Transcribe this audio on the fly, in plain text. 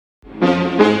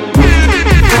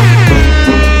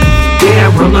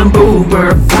Daryl and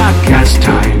Boober podcast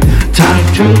time. Time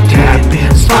to tap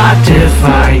in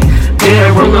Spotify.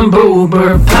 Daryl and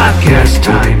Boober podcast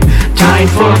time. Time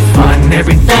for fun,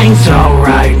 everything's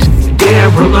alright.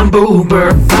 Daryl and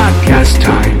Boober podcast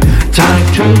time. Time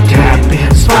to tap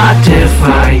in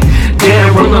Spotify.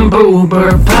 Daryl and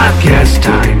Boober podcast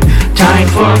time. Time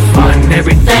for fun,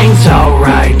 everything's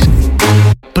alright.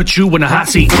 Put you in a hot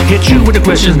seat, hit you with the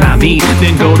questions, not me.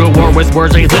 Then go to war with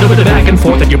words, a little bit of back and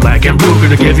forth, and you're black and blue,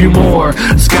 gonna give you more.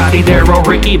 Scotty, Darrow,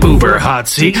 Ricky, Boober, hot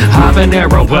seat,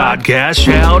 habanero podcast,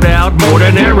 shout out more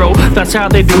than arrow. That's how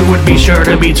they do it. Be sure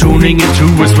to be tuning into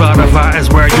it. Spotify is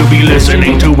where you'll be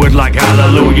listening to it like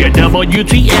hallelujah.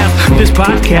 WTF, this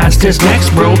podcast is next,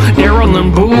 bro. Daryl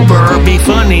and Boober be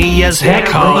funny as heck,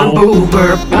 ho. Daryl and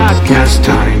Boober podcast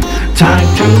time.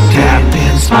 Time to tap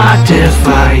in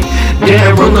Spotify.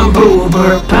 Daryl and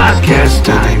Boober podcast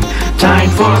time. Time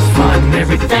for fun,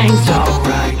 everything's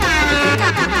alright.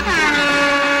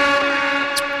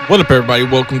 What up, everybody?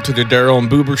 Welcome to the Daryl and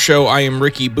Boober Show. I am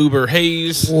Ricky Boober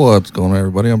Hayes. What's going on,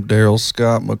 everybody? I'm Daryl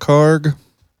Scott McCarg.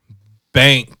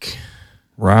 Bank.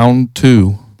 Round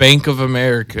 2. Bank of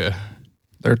America.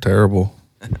 They're terrible.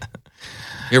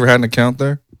 You ever had an account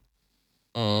there?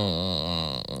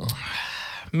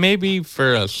 Maybe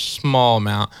for a small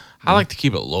amount. I like to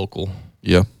keep it local.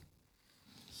 Yeah.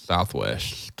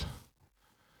 Southwest.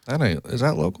 Is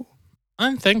that local? I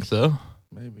don't think so.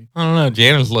 Maybe. I don't know.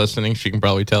 Jana's listening. She can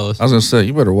probably tell us. I was going to say,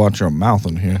 you better watch your mouth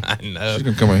in here. I know. She's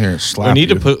going to come in here and slap We need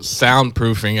you. to put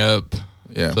soundproofing up.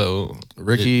 Yeah. So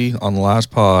Ricky, on the last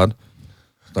pod,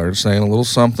 started saying a little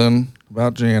something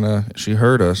about Jana. She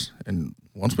heard us, and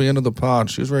once we ended the pod,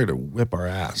 she was ready to whip our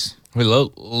ass.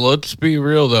 Let's be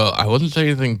real, though. I wasn't saying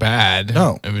anything bad.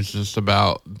 No. It was just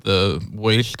about the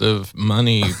waste of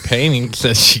money paintings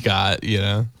that she got, you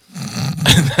know.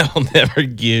 And that'll never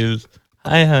give.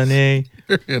 Hi, honey.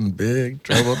 You're in big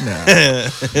trouble now.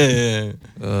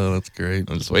 Oh, that's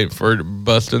great. I'm just waiting for her to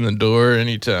bust in the door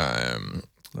anytime.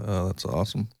 Oh, that's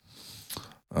awesome.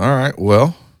 All right.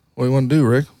 Well, what do you want to do,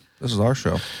 Rick? This is our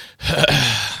show.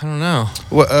 I don't know.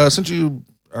 Well, since you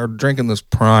are drinking this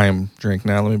prime drink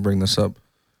now, let me bring this up.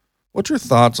 What's your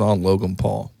thoughts on Logan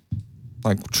Paul?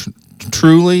 Like,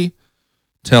 truly,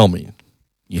 tell me.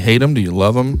 You hate him? Do you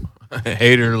love him? I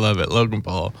hate her, love it. Logan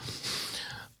Paul.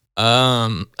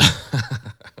 I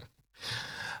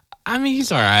mean,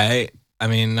 he's all right. I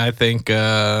mean, I think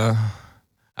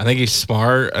he's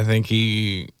smart. I think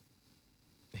he's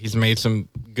made some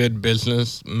good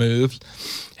business moves.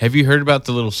 Have you heard about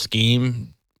the little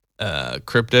scheme,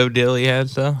 crypto deal he had,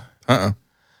 though? I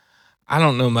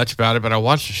don't know much about it, but I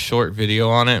watched a short video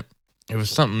on it. It was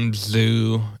something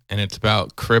zoo, and it's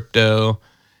about crypto,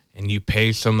 and you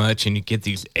pay so much, and you get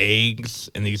these eggs,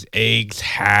 and these eggs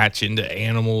hatch into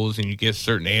animals, and you get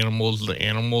certain animals. The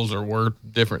animals are worth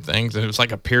different things, and it was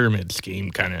like a pyramid scheme,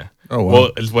 kind of. Oh, wow.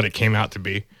 Well, is what it came out to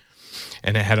be.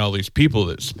 And it had all these people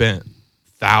that spent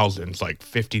thousands, like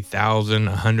 50,000,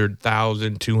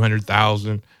 100,000,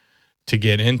 200,000 to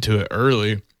get into it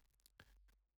early.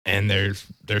 And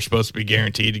they're supposed to be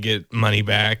guaranteed to get money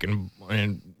back and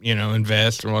you know,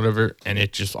 invest or whatever. And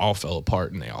it just all fell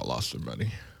apart and they all lost their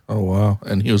money. Oh, wow.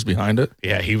 And he was behind it?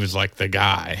 Yeah, he was like the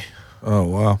guy. Oh,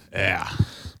 wow. Yeah.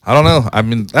 I don't know. I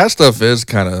mean, that stuff is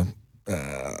kind of,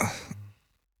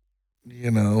 you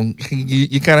know,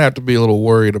 you kind of have to be a little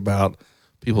worried about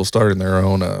people starting their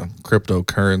own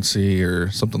cryptocurrency or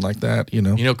something like that, you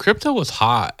know? You know, crypto was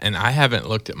hot, and I haven't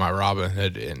looked at my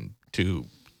Robinhood in two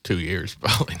years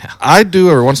probably now. I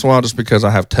do every once in a while just because I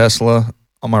have Tesla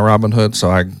on my Robinhood, so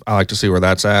I like to see where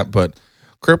that's at. But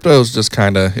crypto's just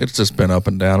kind of, it's just been up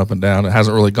and down, up and down. It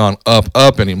hasn't really gone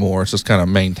up anymore. It's just kind of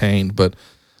maintained. But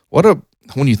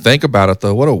when you think about it,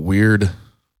 though, what a weird.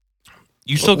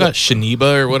 You still got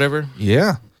Shaniba or whatever?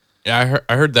 Yeah. Yeah,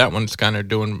 I heard that one's kind of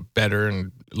doing better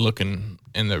and looking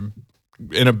in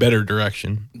a better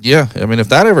direction. Yeah, I mean, if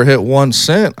that ever hit 1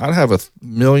 cent, I'd have $1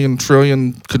 million,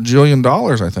 trillion, cajillion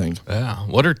dollars, I think. Yeah,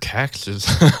 what are taxes?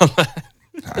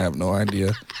 I have no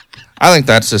idea. I think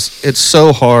that's just, it's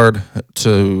so hard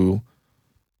to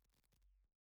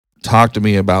talk to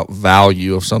me about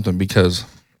value of something because,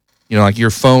 you know, like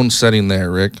your phone sitting there,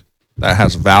 Rick, that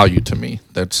has value to me.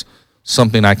 That's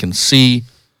something I can see,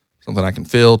 something I can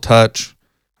feel, touch.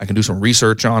 I can do some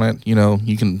research on it. You know,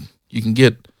 you can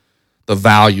get the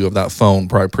value of that phone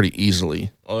probably pretty easily.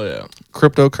 Oh, yeah.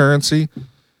 Cryptocurrency,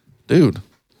 dude,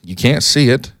 you can't see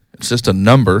it. It's just a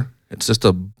number. It's just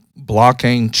a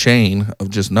blockchain chain of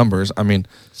just numbers. I mean,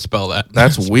 spell that.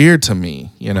 That's weird to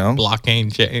me, you know?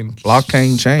 Blockchain chain.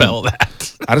 Blockchain chain. Spell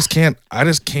that. I just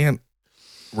can't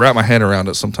wrap my head around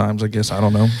it sometimes. I guess I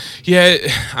don't know. Yeah,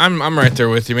 I'm right there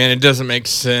with you, man. It doesn't make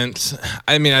sense.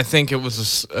 I mean, I think it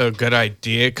was a good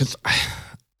idea because,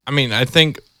 I mean, I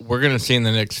think we're gonna see in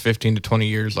the next 15 to 20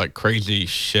 years like crazy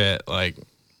shit. Like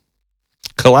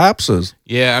Collapses.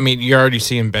 yeah, I mean, you're already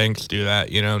seeing banks do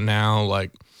that. You know now,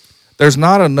 like There's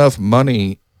not enough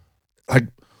money. Like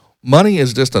money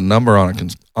is just a number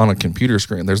on a computer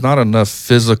screen. There's not enough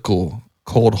physical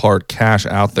cold hard cash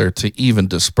out there to even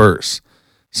disperse.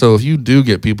 So if you do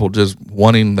get people just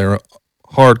wanting their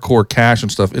hardcore cash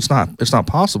and stuff, it's not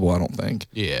possible. I don't think.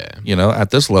 yeah. You know, at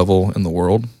this level in the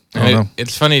world, I don't know.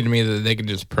 It's funny to me that they can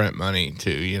just print money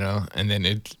too, you know, and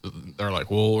then they're like,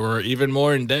 well, we're even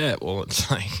more in debt. Well, it's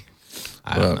like,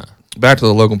 I don't know. Back to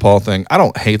the Logan Paul thing. I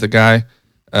don't hate the guy.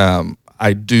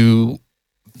 I do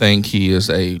think he is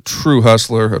a true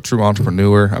hustler, a true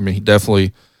entrepreneur. I mean, he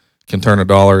definitely can turn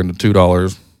 $1 into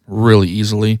 $2 really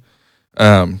easily.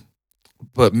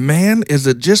 But man, is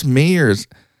it just me or is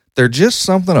there just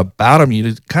something about him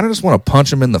you kind of just want to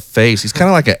punch him in the face? He's kind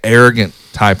of like an arrogant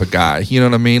type of guy. You know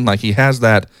what I mean? Like he has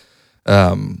that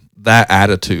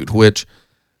attitude, which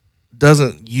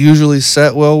doesn't usually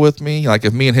set well with me. Like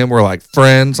if me and him were like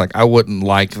friends, like I wouldn't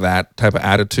like that type of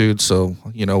attitude. So,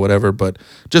 you know, whatever. But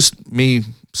just me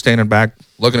standing back,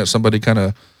 looking at somebody kind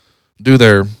of do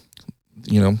their,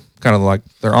 you know, kind of like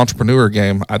their entrepreneur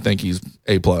game, I think he's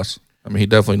A+. I mean, he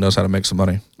definitely knows how to make some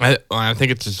money. I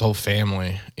think it's his whole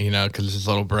family, you know, because his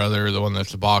little brother, the one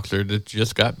that's a boxer, that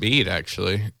just got beat,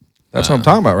 actually. That's what I'm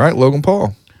talking about, right? Logan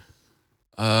Paul.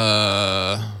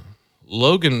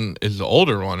 Logan is the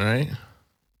older one, right?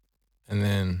 And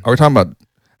then Are we talking about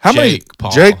how Jake many?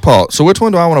 Paul. Jake Paul. So which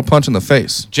one do I want to punch in the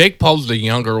face? Jake Paul's the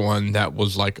younger one that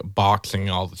was like boxing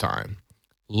all the time.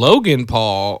 Logan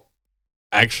Paul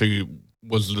actually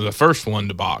was the first one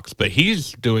to box, but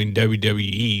he's doing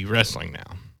WWE wrestling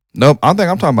now. Nope. I think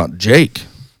I'm talking about Jake.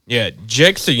 Yeah,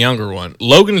 Jake's the younger one.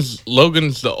 Logan's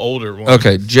the older one.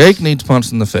 Okay, Jake needs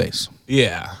punched in the face.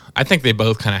 Yeah, I think they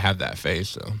both kind of have that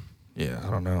face though. Yeah,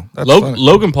 I don't know. That's funny.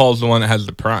 Logan Paul's the one that has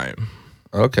the prime.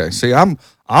 Okay, see, I'm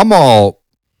all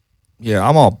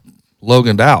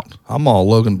Loganed out. I'm all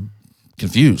Logan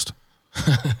confused.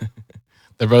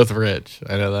 They're both rich.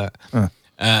 I know that. Huh.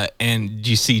 And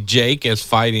you see Jake as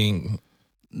fighting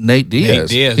Nate Diaz.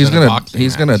 Diaz He's in a gonna boxing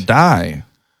gonna match. die.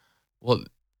 Well,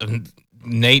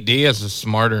 Nate Diaz is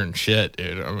smarter than shit,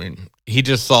 dude. I mean, he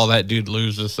just saw that dude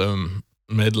lose to some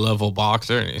mid-level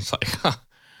boxer, and he's like, huh.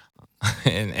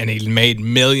 and he made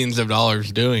millions of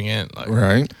dollars doing it. Like,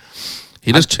 Right.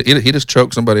 He just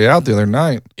choked somebody out the other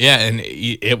night. yeah, and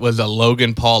it was a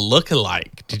Logan Paul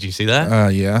lookalike. Did you see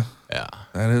that? Yeah. Yeah.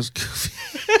 That is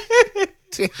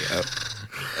goofy.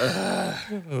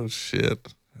 Oh shit.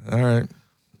 All right.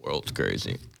 World's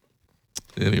crazy.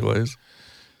 Anyways.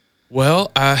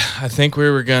 Well, I think we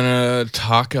were going to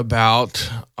talk about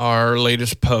our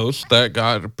latest post that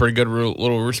got a pretty good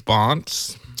little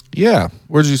response. Yeah.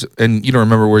 And you don't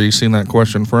remember where you seen that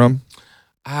question from?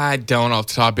 I don't off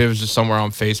the top. It was just somewhere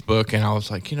on Facebook, and I was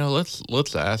like, you know,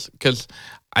 let's ask, because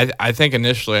I think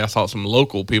initially I saw some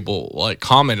local people like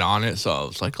comment on it, so I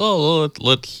was like, oh,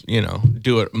 let's you know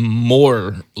do it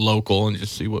more local and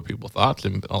just see what people thought.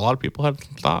 And a lot of people had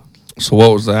some thoughts. So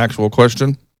what was the actual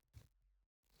question?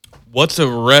 What's a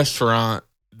restaurant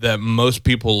that most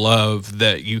people love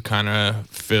that you kind of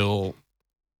feel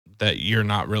that you're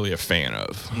not really a fan of?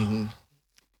 Mm-hmm.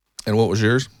 And what was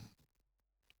yours?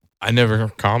 I never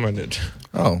commented.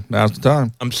 Oh, now's the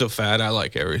time. I'm so fat. I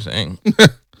like everything.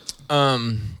 I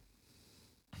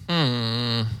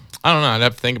don't know. I'd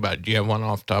have to think about it. Do you have one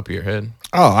off the top of your head?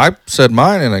 Oh, I said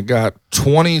mine and it got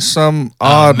 20 some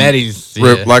odd Medis,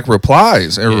 yeah.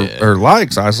 replies Yeah. or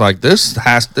likes. I was like, this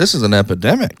is an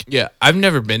epidemic. Yeah, I've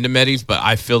never been to Medis, but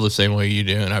I feel the same way you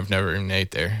do, and I've never even ate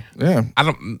there. Yeah.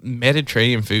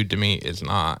 Mediterranean food to me is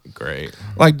not great.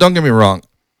 Like, don't get me wrong.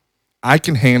 I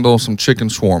can handle some chicken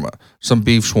shawarma, some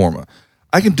beef shawarma.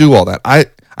 I can do all that. I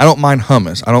don't mind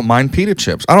hummus. I don't mind pita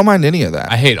chips. I don't mind any of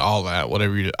that. I hate all that,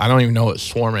 whatever you do. I don't even know what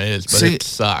shawarma is, but it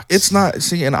sucks. It's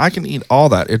not, and I can eat all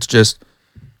that. It's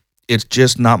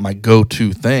just not my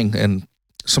go-to thing. And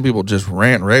some people just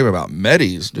rant and rave about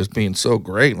Medis just being so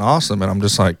great and awesome. And I'm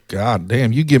just like, God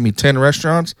damn, you give me 10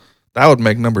 restaurants, that would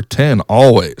make number 10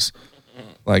 always.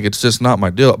 Like, it's just not my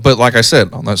deal. But like I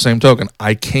said, on that same token,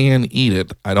 I can eat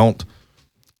it. I don't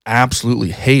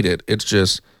absolutely hate it. It's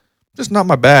just not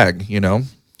my bag, you know?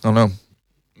 I don't know.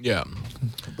 Yeah.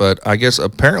 But I guess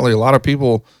apparently a lot of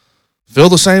people feel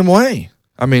the same way.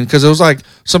 I mean, because it was like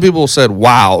some people said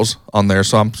wows on there.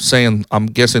 So I'm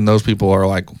guessing those people are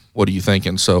like, what are you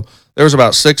thinking? So there was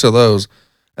about 6 of those.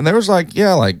 And there was like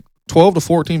 12 to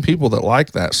 14 people that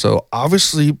like that. So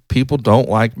obviously people don't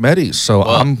like Medis. So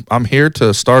Well- I'm here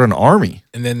to start an army.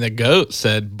 And then the goat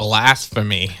said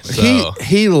blasphemy. So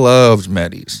He loves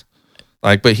Medis.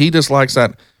 Like, but he just likes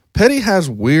that. Petty has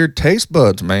weird taste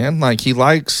buds, man. Like, he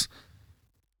likes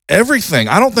everything.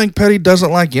 I don't think Petty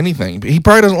doesn't like anything. He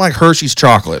probably doesn't like Hershey's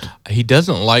chocolate. he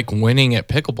doesn't like winning at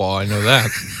pickleball. I know that.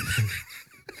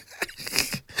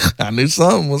 I knew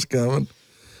something was coming.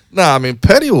 No, I mean,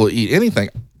 Petty will eat anything.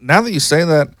 Now that you say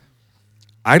that,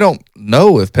 I don't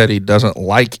know if Petty doesn't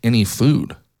like any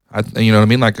food. You know what I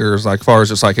mean? Like, there's like, far as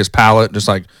just like his palate, just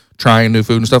like trying new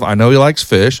food and stuff. I know he likes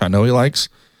fish. I know he likes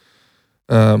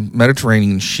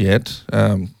Mediterranean shit.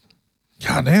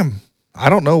 Goddamn. I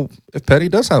don't know if Petty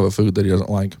does have a food that he doesn't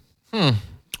like.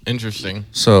 Interesting.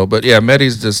 So, but yeah,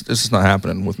 Meddy's just, this is not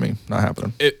happening with me. Not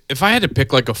happening. If I had to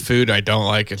pick like a food I don't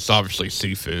like, it's obviously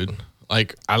seafood.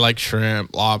 Like I like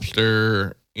shrimp,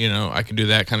 lobster, you know, I can do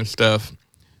that kind of stuff.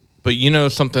 But you know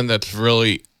something that's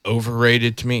really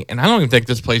overrated to me, and I don't even think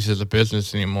this place is a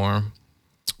business anymore.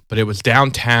 But it was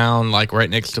downtown, like right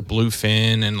next to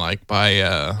Bluefin and like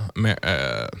by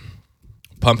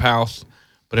Pump House.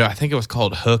 But I think it was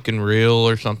called Hook and Reel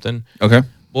or something. Okay.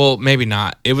 Well, maybe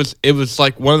not. It was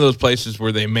like one of those places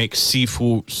where they make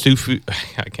seafood.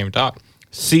 I can't even talk.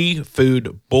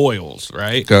 Seafood boils,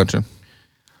 right? Gotcha.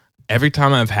 Every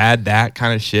time I've had that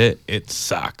kind of shit, it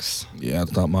sucks. Yeah,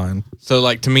 it's not mine. So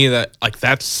like to me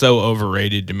that's so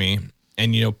overrated to me.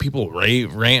 And you know, people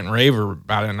rant and rave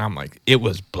about it, and I'm like, it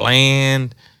was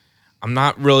bland. I'm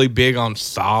not really big on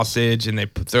sausage, and they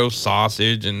throw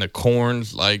sausage and the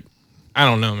corns. Like, I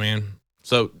don't know, man.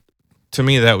 So to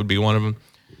me, that would be one of them.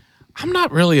 I'm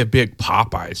not really a big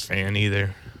Popeyes fan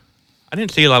either. I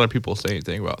didn't see a lot of people say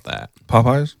anything about that.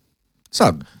 Popeyes? It's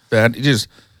not bad. You just,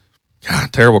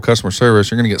 God, terrible customer service.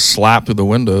 You're going to get slapped through the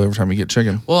window every time you get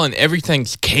chicken. Well, and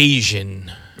everything's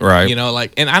Cajun. Right. You know,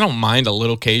 like, and I don't mind a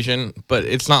little Cajun, but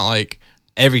it's not like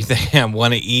everything I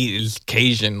want to eat is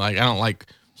Cajun. Like, I don't like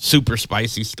super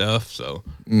spicy stuff, so.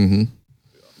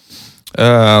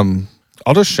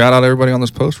 I'll just shout out everybody on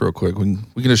this post real quick. We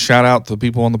can just shout out the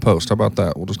people on the post. How about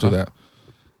that? We'll just do that.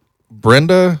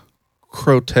 Brenda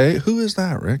Crote. Who is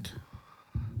that, Rick?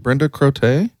 Brenda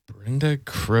Crote? Brenda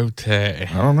Crote. I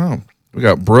don't know. We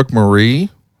got Brooke Marie.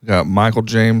 We got Michael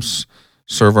James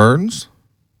Serverns.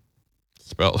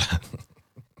 Spell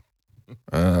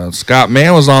that. Scott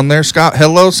Mann was on there. Scott,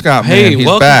 hello, Scott Mann. Hey, He's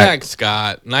welcome back,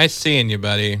 Scott. Nice seeing you,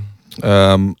 buddy.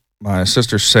 My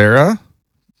sister Sarah,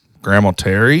 Grandma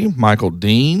Terry, Michael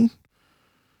Dean,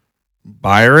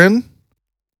 Byron,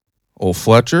 old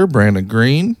Fletcher, Brandon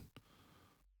Green,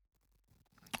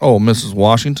 Mrs.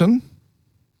 Washington,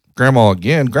 Grandma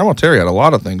again. Grandma Terry had a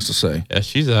lot of things to say. Yeah,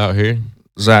 she's out here.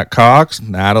 Zach Cox,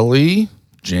 Natalie,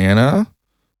 Jana,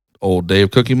 old Dave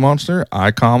Cookie Monster,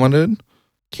 I commented,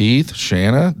 Keith,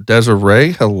 Shanna,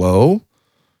 Desiree, hello,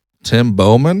 Tim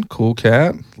Bowman, Cool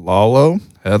Cat, Lalo,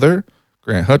 Heather,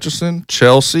 Grant Hutchison,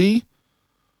 Chelsea.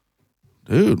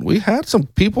 Dude, we had some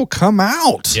people come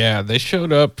out. Yeah, they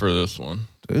showed up for this one.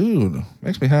 Dude,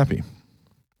 makes me happy.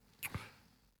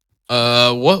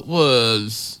 What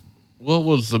was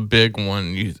the big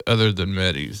one other than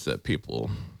Medis that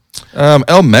people?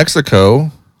 El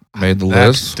Mexico made the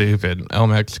That's list. stupid. El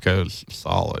Mexico's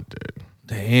solid, dude.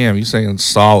 Damn, you saying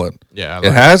solid. Yeah,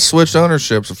 It has switched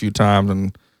ownerships a few times,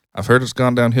 and I've heard it's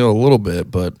gone downhill a little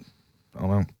bit, but I don't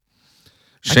know.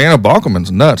 Shanna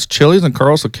Balkman's nuts. Chili's and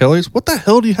Carlos O'Kelly's. What the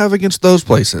hell do you have against those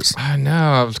places? I know.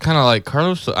 I was kind of like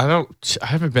Carlos. I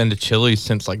haven't been to Chili's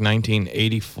since like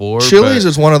 1984. Chili's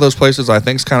is one of those places I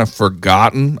think is kind of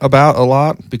forgotten about a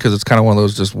lot because it's kind of one of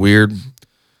those just weird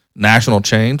national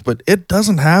chains, but it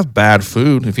doesn't have bad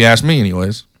food, if you ask me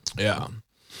anyways. Yeah.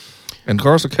 And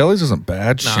Carlos O'Kelly's isn't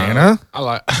bad. Nah, Shanna? I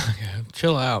like.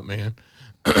 Chill out, man.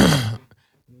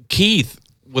 Keith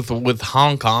with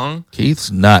Hong Kong. Keith's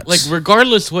nuts. Like,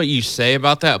 regardless what you say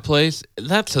about that place,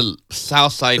 that's a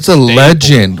Southside. It's a staple.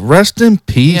 legend. Rest in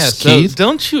peace, Yeah, so Keith.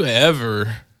 don't you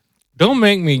ever. Don't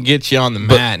make me get you on the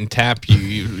mat and tap you,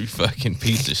 you fucking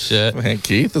piece of shit. Man,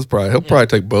 Keith is he'll probably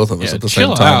take both of us Yeah, at the chill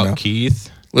same time out, now. Keith.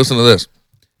 Listen to this.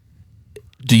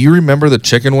 Do you remember the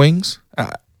chicken wings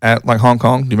at like Hong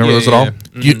Kong? Do you remember those at all?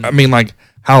 Yeah. Mm-hmm. I mean, like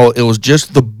how it was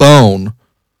just the bone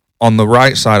on the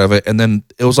right side of it, and then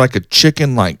it was like a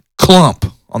chicken like clump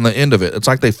on the end of it. It's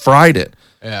like they fried it.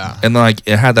 Yeah. And like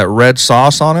it had that red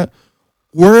sauce on it.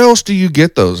 Where else do you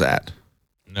get those at?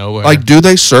 Nowhere. Like, do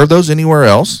they serve those anywhere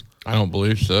else? I don't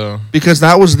believe so. Because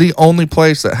that was the only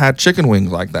place that had chicken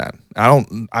wings like that.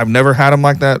 I've never had them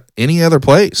like that any other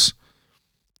place.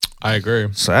 I agree.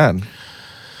 Sad.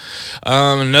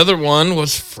 Another one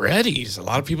was Freddy's. A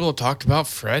lot of people have talked about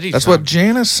Freddy's. That's what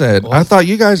Janice said. Well, I thought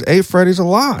you guys ate Freddy's a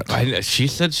lot. she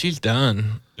said she's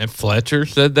done. And Fletcher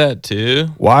said that too.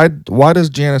 Why does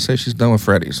Janice say she's done with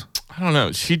Freddy's? I don't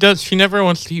know. She does. She never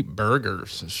wants to eat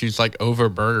burgers. She's like over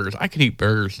burgers. I could eat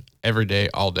burgers every day,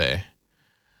 all day.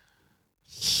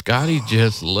 Scotty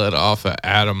just let off an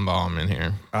atom bomb in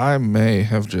here. I may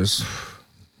have just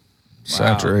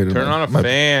saturated. Turn on a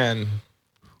fan.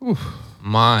 Whew.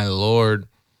 My Lord.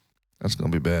 That's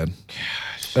going to be bad.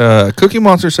 Cookie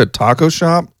Monster said taco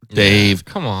shop. Dave.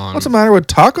 Come on. What's the matter with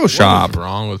taco shop? What's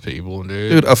wrong with people,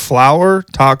 dude? Dude, a flour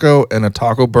taco and a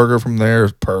taco burger from there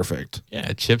is perfect.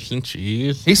 Yeah, chips and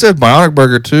cheese. He said Bionic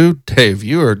Burger too. Dave,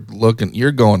 you're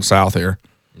going south here.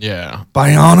 Yeah.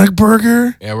 Bionic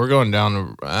Burger? Yeah, we're going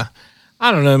down to,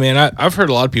 I don't know, man. I've heard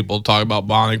a lot of people talk about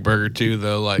Bionic Burger too,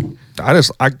 though. Like, I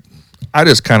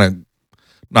just kind of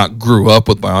not grew up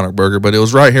with Bionic Burger, but it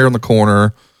was right here in the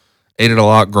corner. Ate it a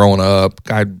lot growing up.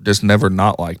 I just never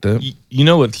not liked it. You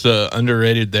know what's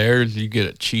underrated there is you get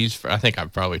a cheese fry. I think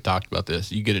I've probably talked about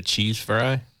this. You get a cheese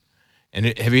fry.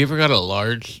 And have you ever got a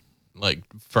large, like,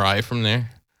 fry from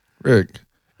there? Rick,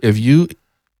 if you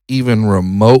even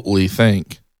remotely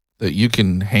think that you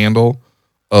can handle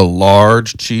a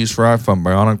large cheese fry from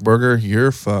Bionic Burger,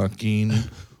 you're fucking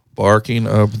barking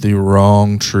up the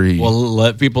wrong tree. Well,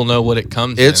 let people know what it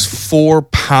comes in. It's 4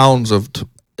 pounds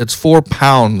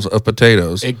of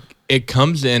potatoes. It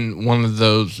comes in one of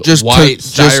those just white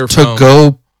styrofoam. Just to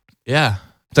go yeah.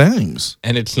 things.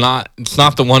 And it's not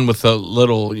the one with the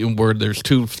little where there's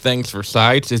two things for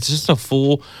sides. It's just a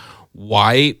full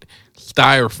white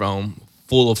styrofoam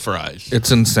full of fries.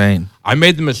 It's insane. I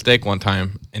made the mistake one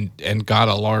time and got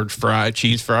a large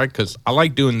cheese fry because I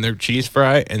like doing their cheese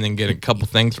fry and then get a couple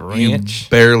things of ranch. You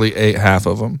barely ate half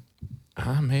of them.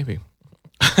 Maybe.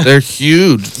 They're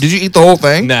huge. Did you eat the whole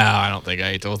thing? No, I don't think I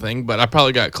ate the whole thing, but I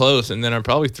probably got close, and then I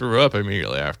probably threw up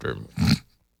immediately after.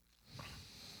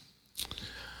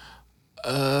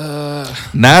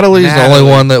 Natalie's the only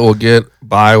one that will get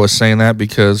by with saying that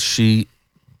because she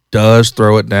does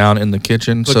throw it down in the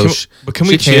kitchen. But can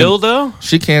we chill, though?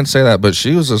 She can say that, but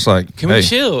she was just like, Can we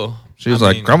chill? She was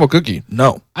like, crumble cookie.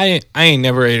 No. I ain't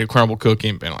never ate a crumble cookie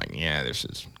and been like, yeah, this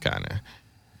is kind of...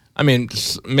 I mean,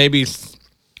 maybe...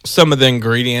 Some of the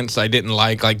ingredients I didn't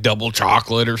like double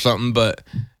chocolate or something, but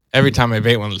every time I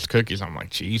ate one of those cookies, I'm like,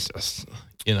 Jesus,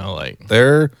 like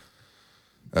their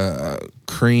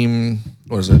cream.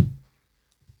 What is it?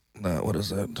 What is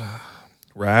that?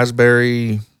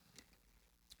 Raspberry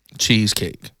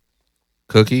cheesecake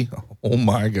cookie. Oh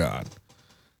my God,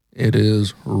 it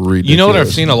is ridiculous. You know what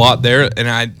I've seen a lot there, and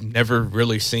I'd never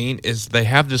really seen is they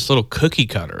have this little cookie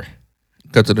cutter.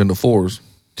 Cuts it into fours.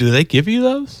 Do they give you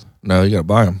those? No, you got to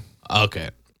buy them.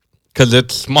 Okay. Because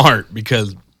it's smart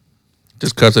because...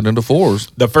 Just cuts it into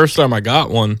fours. The first time I got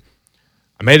one,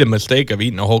 I made a mistake of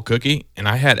eating a whole cookie, and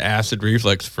I had acid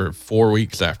reflux for 4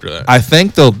 weeks after that. I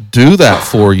think they'll do that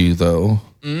for you, though.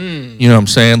 You know what I'm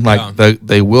saying? Like,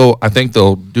 they will... I think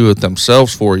they'll do it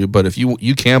themselves for you, but if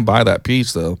you can buy that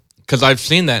piece, though. Because I've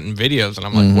seen that in videos, and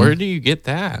I'm like, where do you get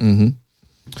that?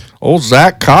 Old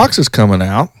Zach Cox is coming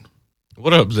out.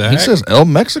 What up, Zach? He says El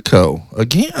Mexico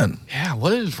again. Yeah,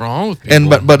 what is wrong with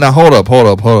people? And but now hold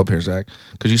up here, Zach,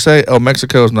 because you say El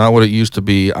Mexico is not what it used to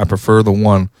be. I prefer the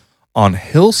one on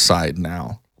Hillside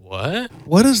now. What?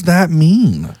 What does that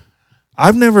mean?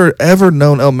 I've never ever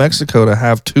known El Mexico to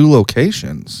have 2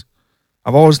 locations.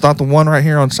 I've always thought the one right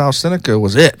here on South Seneca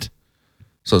was it.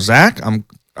 So Zach,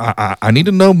 I need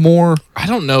to know more. I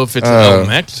don't know if it's El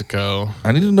Mexico.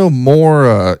 I need to know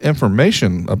more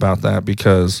information about that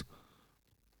because.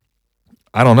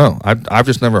 I don't know. I've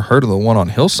just never heard of the one on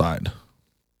Hillside.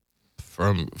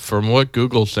 From what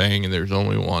Google's saying, there's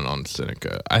only one on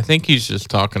Seneca. I think he's just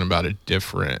talking about a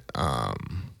different kind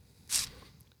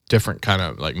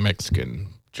of like Mexican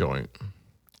joint.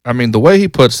 I mean, the way he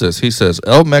puts this, he says,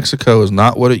 El Mexico is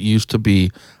not what it used to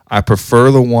be. I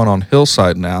prefer the one on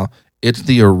Hillside now. It's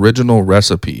the original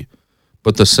recipe,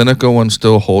 but the Seneca one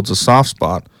still holds a soft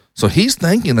spot. So he's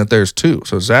thinking that there's 2.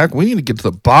 So Zach, we need to get to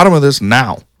the bottom of this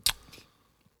now.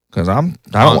 Because I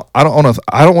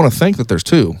don't want to think that there's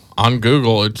 2 on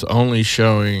Google. It's only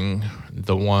showing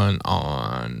the one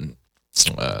on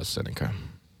Seneca.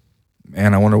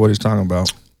 Man, I wonder what he's talking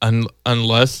about.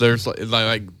 Unless there's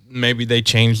like maybe they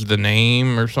changed the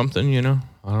name or something. I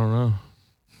don't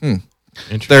know.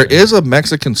 There is a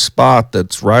Mexican spot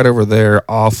that's right over there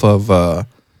off of.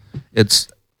 It's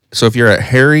so if you're at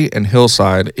Harry and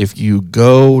Hillside, if you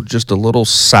go just a little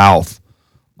south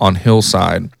on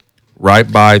Hillside.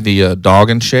 Right by the Dog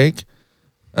and Shake,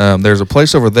 There's a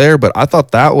place over there, but I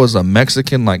thought that was a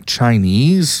Mexican, like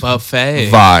Chinese buffet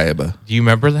vibe. Do you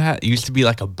remember that? It used to be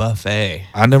like a buffet.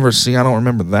 I don't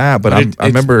remember that, but I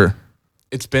remember.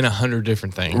 It's been 100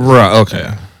 different things. Right. Okay.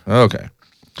 Yeah. Okay.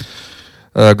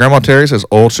 Grandma Terry says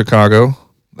Old Chicago.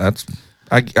 That's,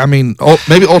 I mean,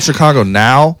 maybe Old Chicago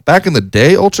now. Back in the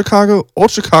day, Old Chicago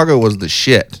was the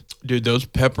shit. Dude, those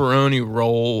pepperoni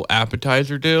roll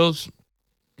appetizer deals,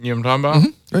 you know what I'm talking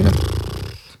about? Mm-hmm. Yeah.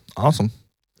 Awesome.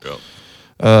 Yep.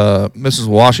 Mrs.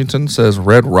 Washington says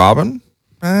Red Robin.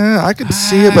 I could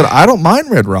see it, but I don't mind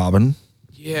Red Robin.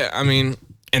 Yeah, I mean,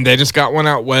 and they just got one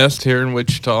out west here in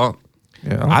Wichita.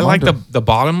 Yeah, I like the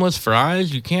bottomless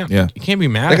fries. You can't be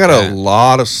mad. They got that. a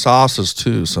lot of sauces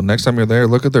too. So next time you're there,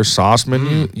 look at their sauce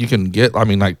menu. You can get. I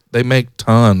mean, like they make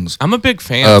tons. I'm a big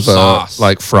fan of sauce,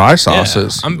 like fry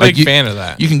sauces. Yeah, I'm a big fan of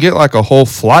that. You can get like a whole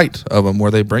flight of them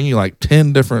where they bring you like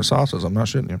 10 different sauces. I'm not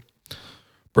shitting you.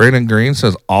 Brandon Green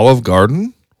says Olive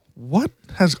Garden. What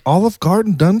has Olive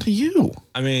Garden done to you?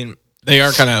 I mean, they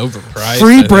are kind of overpriced.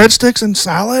 Free breadsticks and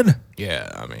salad. Yeah,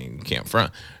 I mean, you can't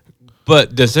front.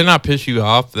 But does it not piss you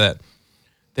off that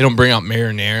they don't bring out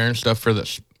marinara and stuff for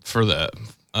the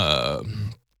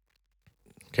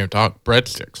can't talk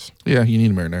breadsticks? Yeah, you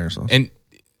need marinara sauce. And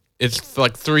it's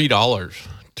like $3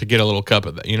 to get a little cup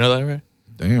of that. You know that, right?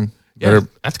 Damn. Yeah,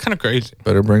 that's kind of crazy.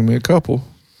 Better bring me a couple.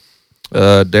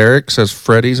 Derek says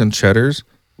Freddy's and Cheddar's.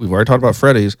 We've already talked about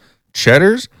Freddy's.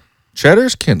 Cheddar's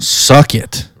can suck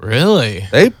it. Really?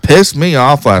 They pissed me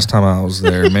off last time I was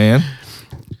there, man.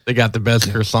 They got the best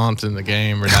croissants in the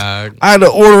game, or dog. I had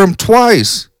to order them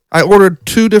twice. I ordered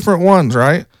 2 different ones,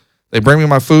 right? They bring me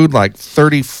my food like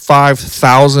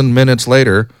 35,000 minutes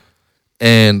later,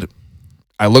 and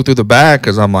I look through the bag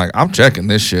because I'm like, I'm checking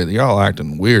this shit. Y'all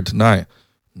acting weird tonight.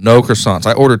 No croissants.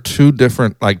 I ordered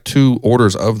 2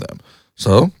 orders of them.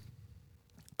 So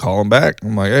call him back.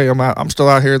 I'm like, hey, I'm still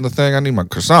out here in the thing. I need my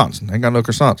croissants. I ain't got no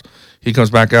croissants. He comes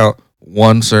back out,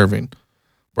 1 serving.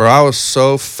 Bro, I was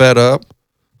so fed up.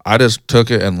 I just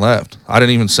took it and left. I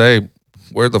didn't even say,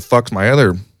 where the fuck's my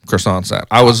other croissants at?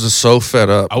 I was just so fed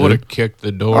up. I would have kicked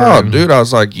the door. Oh, dude, I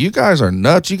was like, you guys are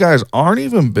nuts. You guys aren't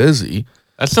even busy.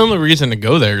 That's the only reason to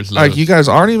go there. Is like, you guys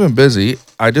aren't even busy.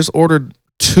 I just ordered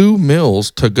 2 meals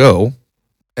to go,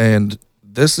 and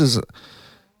this is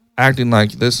acting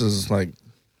like this is like,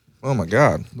 oh my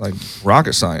God, like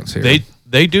rocket science here.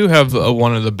 They do have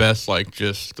one of the best, like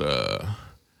just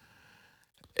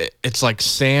it's like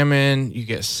salmon. You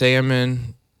get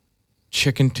salmon,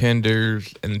 chicken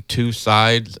tenders, and 2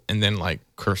 sides, and then like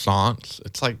croissants.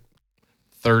 It's like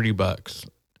 $30,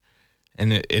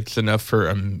 and it's enough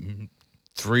for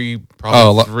 3,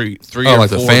 probably three or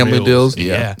like 4 the family meals. deals.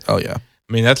 Yeah. Oh yeah.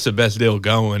 I mean, that's the best deal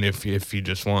going if you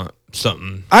just want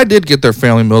something. I did get their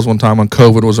family meals one time when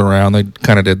COVID was around. They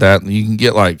kind of did that. You can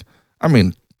get like, I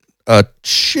mean, a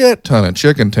shit ton of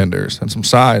chicken tenders and some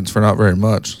sides for not very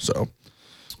much. So,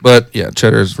 but yeah,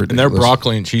 cheddar is ridiculous. And their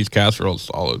broccoli and cheese casserole is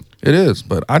solid. It is,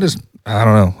 but I don't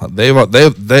know.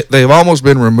 They've almost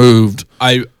been removed.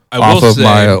 I off will of say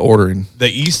my ordering. The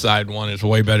east side one is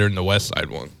way better than the west side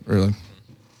one. Really?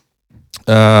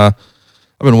 I've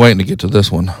been waiting to get to this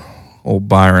one. Old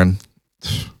Byron.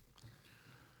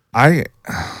 Hold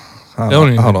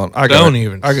on. I got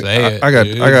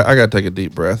to take a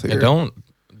deep breath here. Yeah,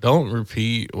 don't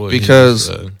repeat what because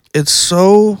you said. It's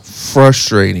so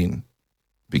frustrating.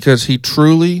 Because he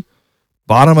truly,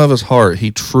 bottom of his heart,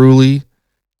 he truly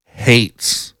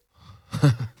hates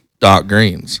Doc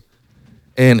Greens,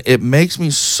 and it makes me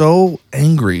so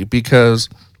angry because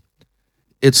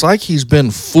it's like he's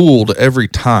been fooled every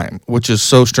time, which is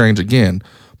so strange again.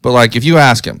 But like, if you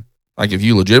ask him, like if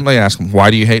you legitimately ask him,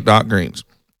 why do you hate Doc Greens?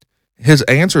 His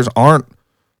answers aren't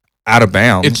out of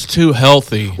bounds. It's too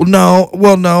healthy.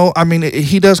 No. I mean,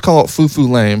 he does call it foo-foo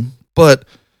lame, but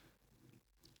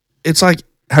it's like,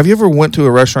 have you ever went to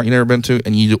a restaurant you never been to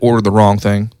and you ordered the wrong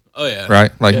thing? Oh, yeah.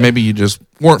 Right? Like maybe you just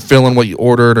weren't feeling what you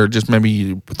ordered, or just maybe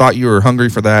you thought you were hungry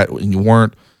for that and you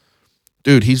weren't.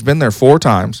 Dude, he's been there 4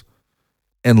 times,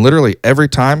 and literally every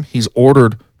time he's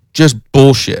ordered just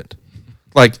bullshit.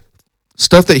 Like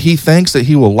stuff that he thinks that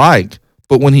he will like,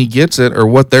 but when he gets it or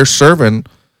what they're serving,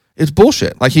 it's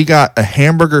bullshit. Like he got a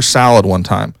hamburger salad one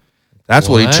time. That's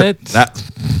what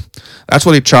that's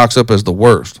what he chalks up as the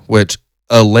worst, which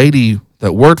a lady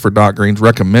that worked for Doc Greens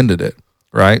recommended it,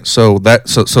 right? So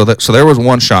there was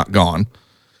 1 shot gone.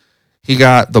 He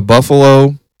got the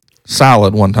buffalo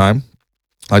salad one time,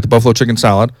 like the buffalo chicken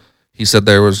salad. He said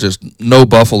there was just no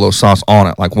buffalo sauce on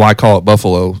it. Like, why call it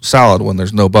buffalo salad when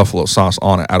there's no buffalo sauce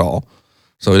on it at all?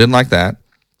 So he didn't like that.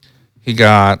 He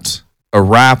got a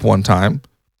wrap one time,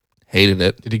 Hated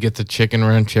it. Did he get the chicken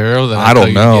ranchero that I don't tell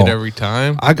you know. to get every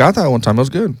time? I got that one time. It was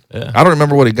good. Yeah. I don't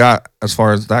remember what he got as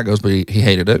far as that goes, but he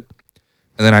hated it.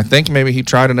 And then I think maybe he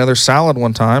tried another salad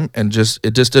one time and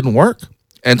it just didn't work.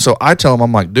 And so I tell him,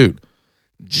 I'm like, dude,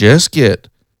 just get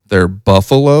their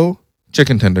buffalo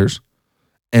chicken tenders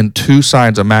and 2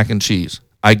 sides of mac and cheese.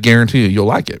 I guarantee you'll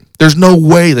like it. There's no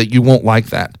way that you won't like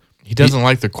that. He doesn't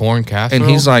like the corn casserole? And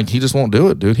he's like, he just won't do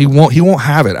it, dude. He won't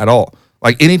have it at all.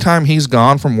 Like anytime he's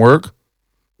gone from work,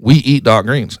 we eat Doc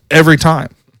Greens every time.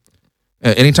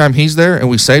 Anytime he's there and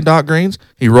we say Doc Greens,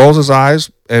 he rolls his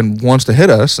eyes and wants to hit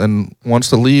us and wants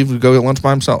to leave to go get lunch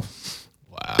by himself.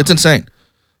 Wow. It's insane.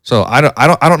 So I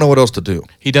don't know what else to do.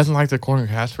 He doesn't like the corn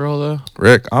casserole though?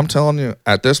 Rick, I'm telling you,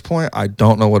 at this point, I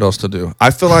don't know what else to do.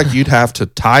 I feel like you'd have to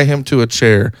tie him to a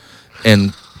chair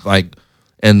and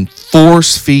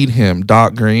force feed him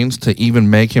Doc Greens to even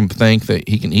make him think that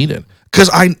he can eat it. Because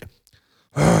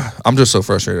I'm just so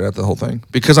frustrated at the whole thing.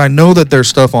 Because I know that there's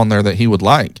stuff on there that he would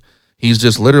like. He's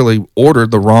just literally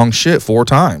ordered the wrong shit 4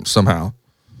 times somehow.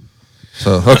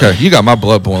 So, okay, you got my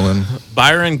blood boiling.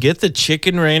 Byron, get the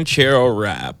chicken ranchero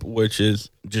wrap, which is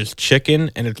just chicken,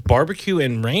 and it's barbecue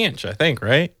and ranch, I think,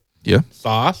 right? Yeah.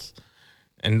 Sauce.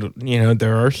 And,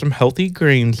 there are some healthy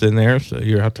greens in there, so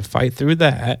you have to fight through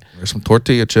that. There's some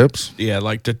tortilla chips. Yeah,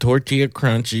 like the tortilla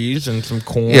crunchies and some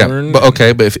corn. Yeah,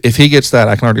 but if he gets that,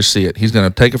 I can already see it. He's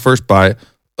going to take a first bite.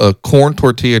 A corn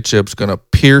tortilla chip's going to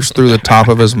pierce through the top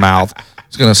of his mouth.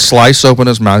 He's going to slice open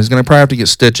his mouth. He's going to probably have to get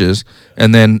stitches.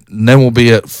 And then we'll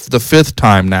be at the 5th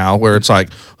time now where it's like,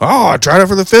 oh, I tried it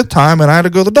for the 5th time and I had to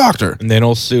go to the doctor. And then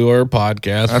he'll sue our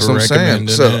podcast That's for what I'm saying.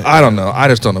 recommending So it. I don't know. I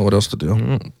just don't know what else to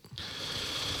do.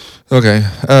 Okay.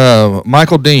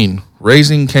 Michael Dean,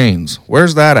 Raising Cane's.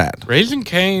 Where's that at? Raising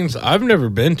Cane's, I've never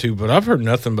been to, but I've heard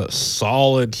nothing but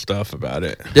solid stuff about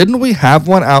it. Didn't we have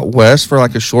one out west for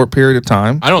like a short period of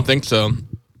time? I don't think so.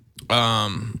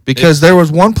 Because there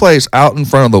was one place out in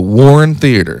front of the Warren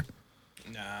Theater.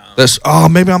 No.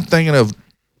 Maybe I'm thinking of. Do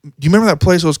you remember that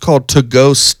place? It was called To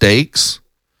Go Steaks.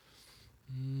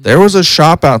 There was a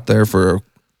shop out there for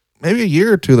maybe a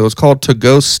year or two that was called To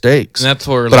Go Steaks. And that's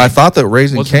where. But I thought that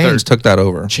Raising Cane's took that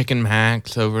over. Chicken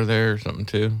Max over there or something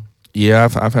too. Yeah,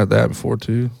 I've had that before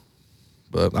too,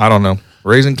 but I don't know.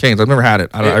 Raising Cane's, I've never had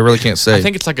it. I really can't say. I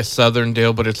think it's like a southern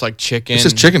deal, but it's like chicken. It's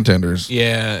just chicken tenders.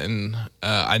 Yeah, and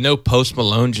I know Post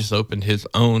Malone just opened his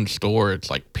own store.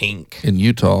 It's like pink in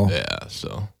Utah. Yeah,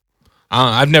 so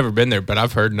I've never been there, but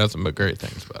I've heard nothing but great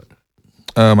things about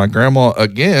it. My grandma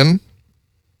again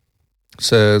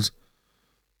says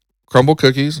crumble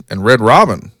cookies and Red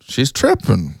Robin. She's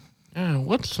tripping. Yeah,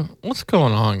 what's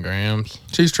going on, Grams?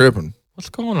 She's tripping. What's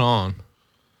going on?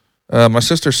 My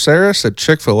sister Sarah said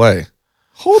Chick-fil-A.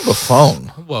 Hold the phone.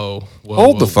 Whoa.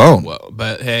 Hold the phone. Whoa.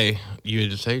 But hey, you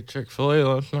just ate Chick-fil-A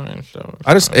last night. So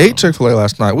I just ate Chick-fil-A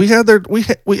last night. We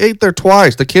ate there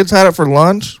twice. The kids had it for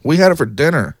lunch. We had it for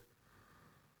dinner.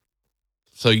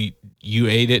 So you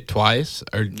ate it twice,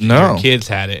 or no? Your kids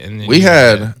had it, and then we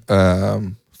had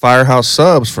Firehouse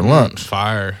subs for lunch.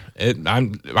 Fire!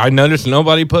 I noticed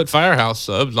nobody put Firehouse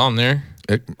subs on there.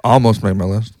 It almost made my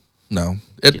list. No,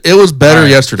 it was better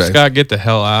yesterday. Scott, get the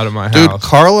hell out of my Dude, house,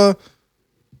 Carla.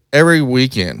 Every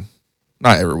weekend,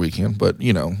 not every weekend, but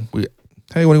hey, what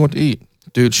do you want to eat?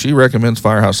 Dude, she recommends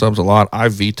Firehouse subs a lot. I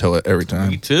veto it every time.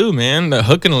 Me too, man. The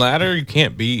hook and ladder you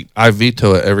can't beat. I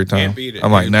veto it every time. Can't beat it,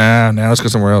 I'm like, nah, let's go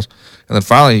somewhere else. And then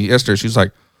finally yesterday, she's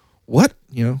like, what?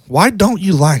 Why don't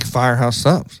you like Firehouse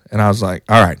subs? And I was like,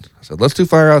 all right. I said, let's do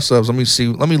Firehouse subs. Let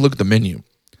me look at the menu.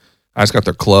 I just got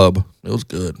their club. It was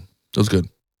good.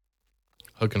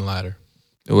 Hook and ladder.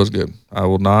 It was good. I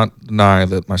will not deny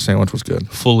that my sandwich was good.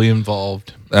 Fully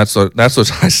involved. That's what I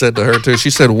said to her too.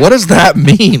 She said, "What does that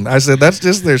mean?" I said, "That's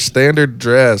just their standard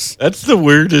dress." That's the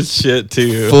weirdest shit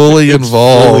too. Fully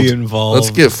involved. Fully involved. Let's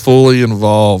get fully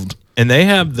involved. And they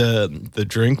have the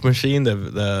drink machine,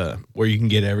 the where you can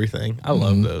get everything. I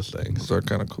love those things. Those are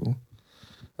kind of cool.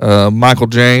 Michael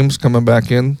James coming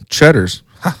back in. Cheddar's.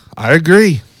 I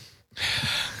agree.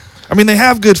 I mean, they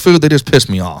have good food. They just piss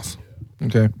me off.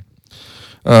 Okay.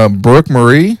 Brooke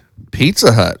Marie,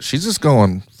 Pizza Hut. She's just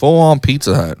going full on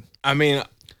Pizza Hut. I mean,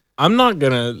 I'm not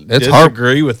gonna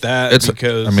disagree with that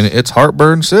because it's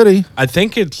Heartburn City. I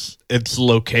think it's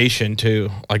location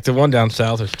too. Like the one down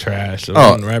south is trash. The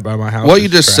one right by my house. What you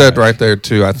just said right there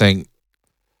too, I think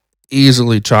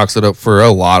easily chalks it up for a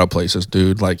lot of places,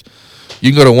 dude. Like you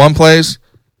can go to one place,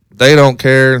 they don't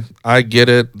care. I get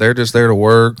it. They're just there to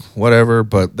work, whatever,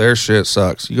 but their shit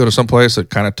sucks. You go to some place that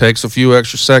kind of takes a few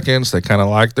extra seconds. They kind of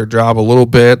like their job a little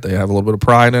bit. They have a little bit of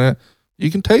pride in it.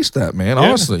 You can taste that, man. Yeah.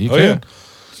 Honestly, you can. Yeah.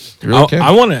 You really can. I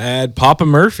want to add Papa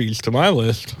Murphy's to my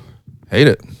list. Hate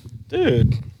it.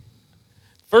 Dude.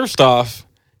 First off,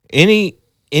 any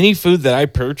food that I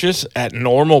purchase at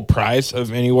normal price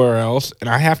of anywhere else, and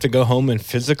I have to go home and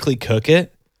physically cook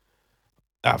it.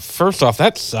 First off,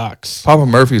 that sucks. Papa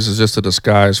Murphy's is just a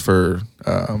disguise for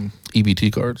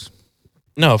EBT cards.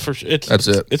 No, for sure. That's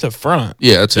it. It's a front.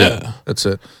 Yeah, that's it. That's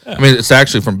it. Yeah. I mean, it's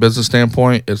actually from business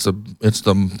standpoint, it's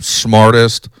the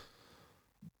smartest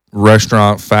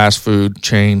restaurant, fast food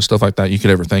chain, stuff like that you could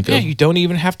ever think of. Yeah, you don't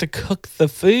even have to cook the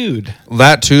food.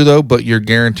 That too, though, but you're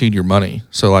guaranteed your money.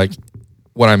 So, like,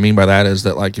 what I mean by that is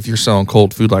that, like, if you're selling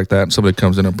cold food like that and somebody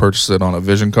comes in and purchases it on a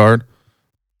vision card,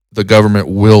 the government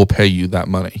will pay you that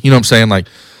money. You know what I'm saying? Like,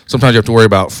 sometimes you have to worry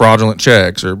about fraudulent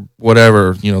checks or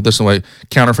whatever, this way,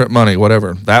 counterfeit money,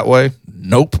 whatever. That way,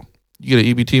 nope. You get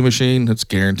an EBT machine, it's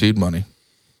guaranteed money.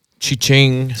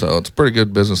 Cha-ching. So it's a pretty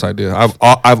good business idea.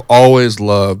 I've always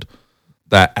loved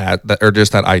that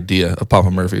idea of Papa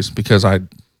Murphy's because I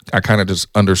kind of just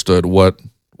understood what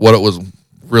it was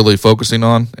really focusing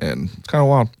on, and it's kind of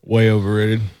wild. Way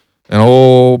overrated. And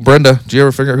old Brenda, did you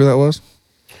ever figure out who that was?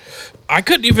 I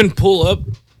couldn't even pull up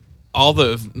all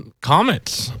the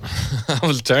comments. I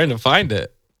was trying to find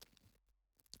it.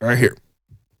 Right here.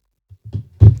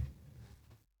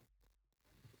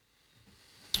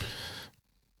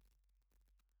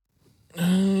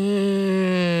 I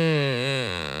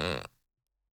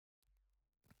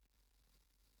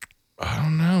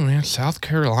don't know, man. South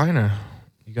Carolina.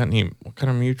 You got what kind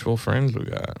of mutual friends we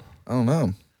got? I don't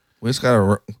know. We just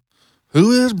got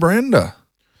who is Brenda?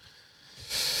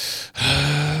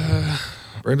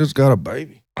 Brenda's got a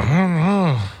baby. I don't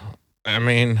know. I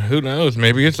mean, who knows?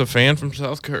 Maybe it's a fan from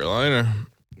South Carolina.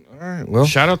 All right. Well,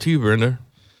 shout out to you, Brenda.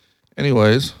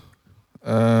 Anyways,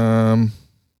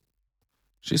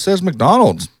 she says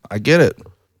McDonald's. I get it.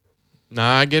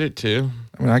 Nah, I get it too.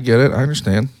 I mean, I get it. I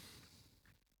understand.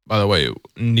 By the way,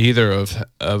 neither of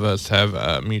us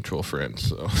have mutual friends.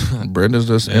 So Brenda's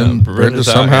just Brenda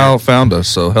somehow found us.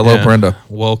 So hello, Brenda.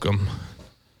 Welcome.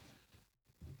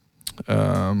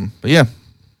 But yeah,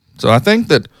 so I think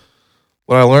that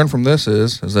what I learned from this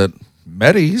is that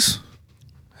Medes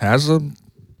has a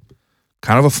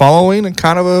kind of a following and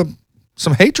kind of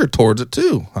some hatred towards it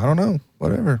too. I don't know,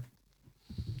 whatever.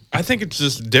 I think it's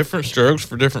just different strokes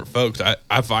for different folks.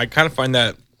 I kind of find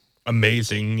that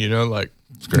amazing. Like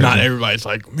not everybody's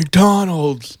like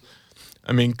McDonald's.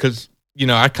 I mean, because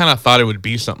I kind of thought it would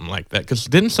be something like that. Because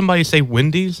didn't somebody say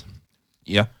Wendy's?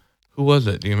 Yeah. Who was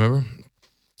it? Do you remember?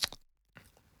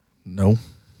 No.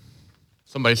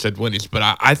 Somebody said Wendy's, but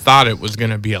I thought it was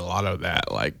going to be a lot of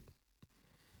that. Like,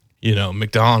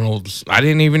 McDonald's. I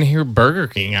didn't even hear Burger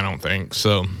King, I don't think.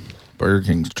 So Burger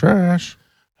King's trash.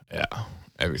 Yeah,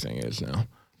 everything is now.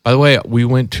 By the way, we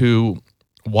went to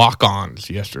Walk-Ons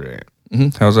yesterday.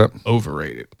 Mm-hmm. How's that?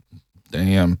 Overrated.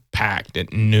 Damn. Packed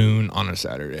at noon on a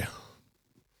Saturday.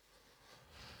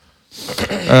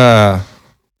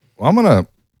 Well,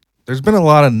 there's been a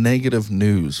lot of negative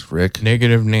news, Rick.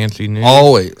 Negative Nancy news.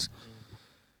 Always.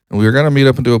 And we were going to meet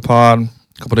up and do a pod a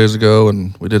couple days ago,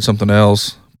 and we did something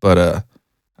else. But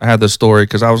I had this story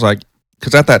because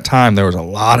at that time, there was a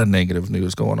lot of negative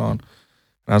news going on.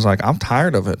 And I was like, I'm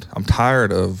tired of it. I'm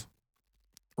tired of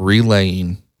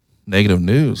relaying negative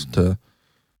news to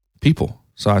people.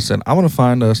 So I said, I want to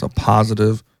find us a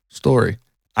positive story.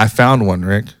 I found one,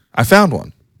 Rick. I found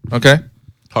one. Okay?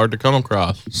 Hard to come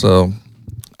across. So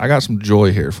I got some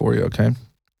joy here for you, okay?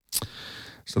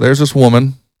 So there's this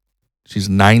woman. She's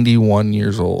 91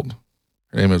 years old.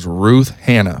 Her name is Ruth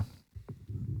Hannah.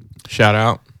 Shout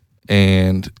out.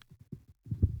 And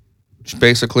she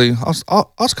basically,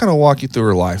 I'll just kind of walk you through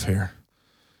her life here.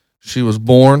 She was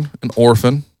born an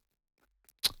orphan.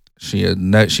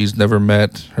 She's never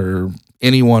met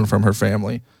anyone from her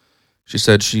family. She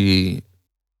said she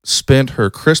spent her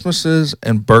Christmases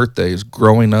and birthdays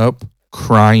growing up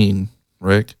crying,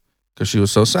 Rick, because she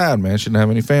was so sad, man. She didn't have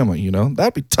any family,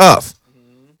 That'd be tough.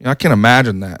 I can't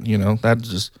imagine that,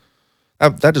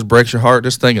 that just breaks your heart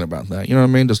just thinking about that. You know what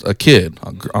I mean? Just a kid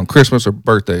on Christmas or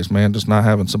birthdays, man, just not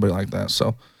having somebody like that.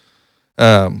 So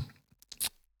as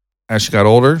she got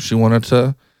older, she wanted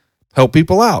to help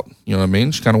people out. You know what I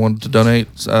mean? She kind of wanted to donate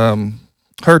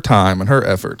her time and her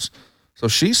efforts. So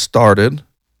she started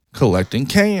collecting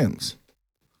cans,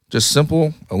 just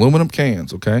simple aluminum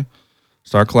cans, okay?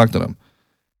 Start collecting them.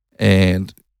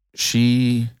 And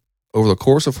she, over the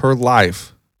course of her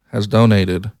life, has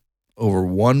donated over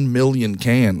 1 million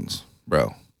cans,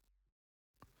 bro.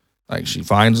 Like, she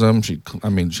finds them, she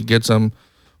gets them,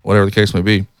 whatever the case may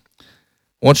be.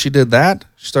 Once she did that,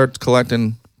 she started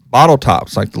collecting bottle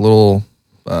tops, like the little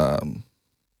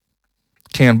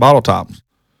can bottle tops.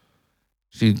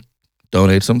 She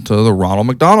donates them to the Ronald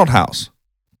McDonald House.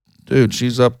 Dude,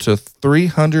 she's up to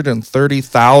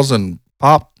 330,000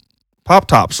 pop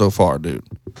tops so far, dude.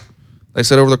 They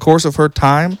said over the course of her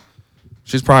time,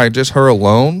 she's probably just her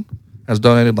alone has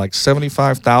donated like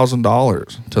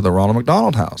 $75,000 to the Ronald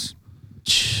McDonald House.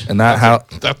 And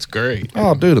that's great.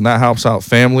 Oh, dude, and that helps out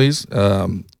families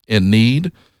in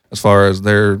need as far as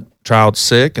their child's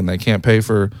sick and they can't pay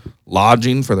for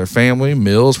lodging for their family,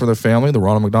 meals for their family. The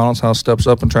Ronald McDonald's House steps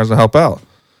up and tries to help out.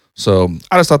 So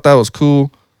I just thought that was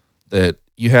cool that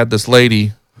you had this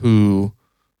lady who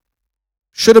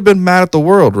should have been mad at the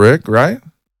world, Rick, right?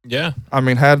 Yeah.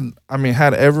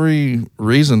 had every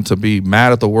reason to be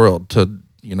mad at the world, to,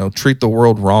 treat the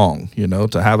world wrong,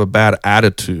 to have a bad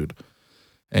attitude.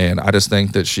 And I just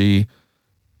think that she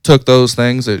took those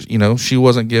things that, she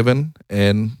wasn't given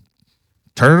and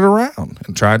turned it around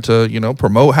and tried to,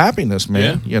 promote happiness,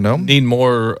 man. Need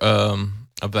more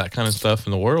of that kind of stuff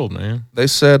in the world, man. They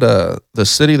said the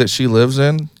city that she lives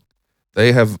in,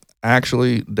 they have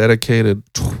actually dedicated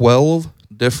 12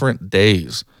 different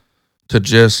days to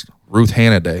just Ruth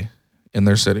Hannah Day in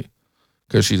their city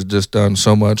because she's just done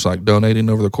so much like donating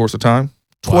over the course of time.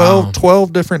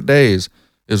 12 different days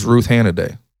is Ruth Hannah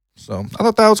Day. So I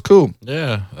thought that was cool.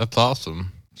 Yeah, that's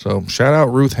awesome. So shout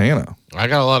out Ruth Hannah. I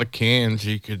got a lot of cans.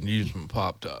 You could use some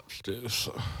pop tops too.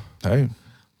 So hey,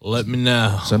 let me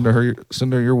know. Send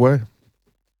her your way.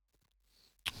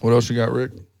 What else you got,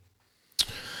 Rick?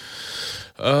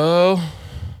 Oh,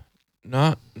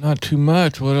 not too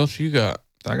much. What else you got?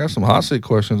 I got some hot seat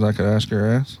questions I could ask your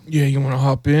ass. Yeah, you want to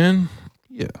hop in?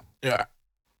 Yeah. Yeah.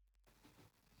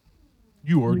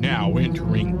 You are now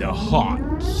entering the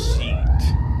hot seat.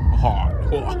 Hot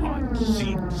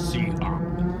seat.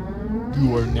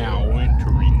 You are now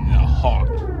entering the hot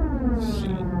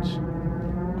seat.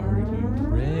 Are you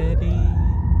ready?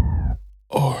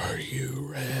 Are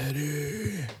you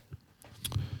ready?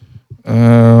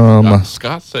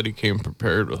 Scott said he came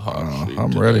prepared with hot seat.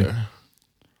 I'm today. ready.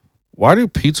 Why do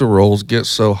pizza rolls get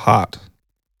so hot?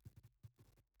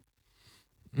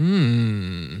 Like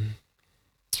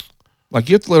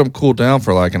you have to let them cool down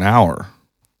for like an hour.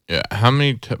 Yeah, how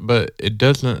many? But it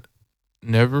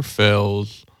never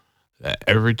fails that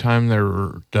every time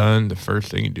they're done, the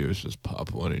first thing you do is just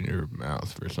pop one in your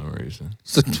mouth for some reason.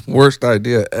 It's the worst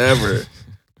idea ever.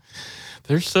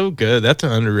 They're so good. That's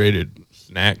an underrated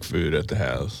snack food at the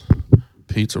house.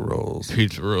 Pizza rolls.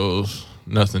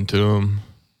 Nothing to them.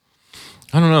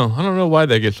 I don't know why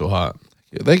they get so hot.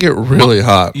 Yeah, they get really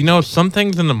hot. Some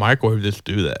things in the microwave just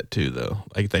do that too, though.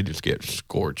 Like they just get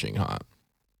scorching hot.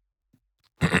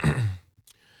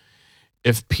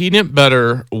 If peanut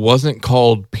butter wasn't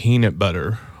called peanut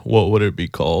butter, what would it be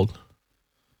called?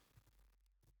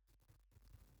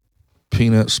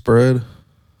 Peanut spread.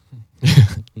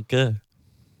 Good.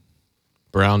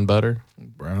 Brown butter.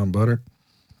 Brown butter.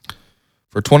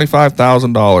 For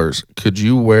 $25,000, could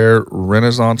you wear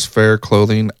Renaissance Fair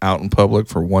clothing out in public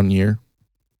for 1 year?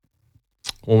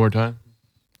 One more time.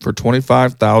 For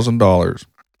 $25,000,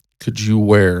 could you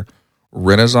wear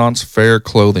Renaissance Fair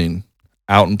clothing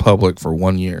out in public for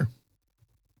 1 year?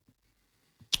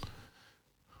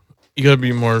 You got to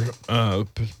be more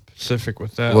specific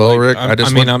with that. Well, Rick,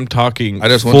 I'm talking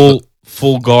went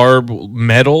full garb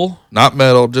metal, not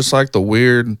metal, just like the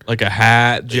weird, like a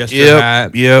hat, just a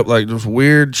hat. Yep, like just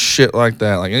weird shit like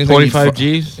that. Like anything 25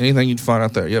 G's? Anything you'd find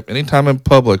out there. Yep, anytime in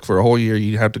public for a whole year,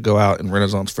 you'd have to go out in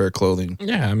Renaissance Fair clothing.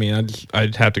 Yeah,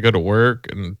 I'd have to go to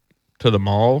work and to the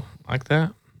mall like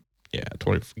that. Yeah,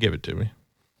 20. Give it to me.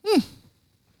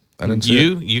 I didn't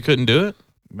see it. You couldn't do it?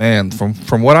 Man,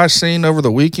 from what I've seen over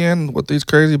the weekend, what these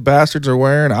crazy bastards are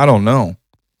wearing, I don't know.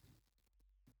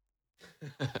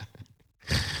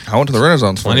 I went to the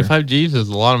Renaissance Fair. 25 G's is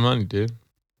a lot of money, dude.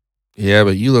 Yeah,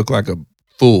 but you look like a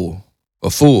fool. A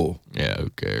fool. Yeah, who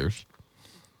cares?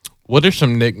 What are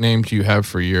some nicknames you have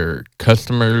for your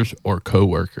customers or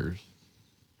coworkers?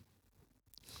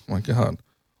 Oh my God.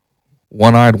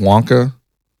 One-eyed Wonka.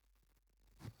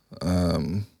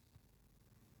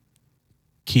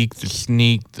 Keek the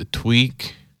Sneak, the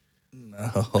Tweak. No.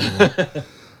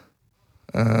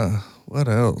 What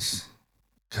else?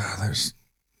 God,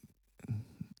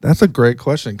 that's a great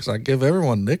question because I give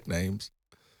everyone nicknames.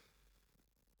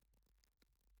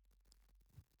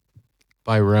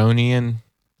 Byronian.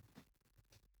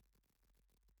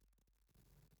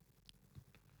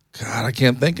 God, I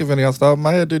can't think of any off the top of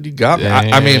my head, dude. You got me.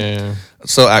 I mean,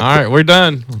 so all right, we're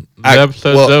done. The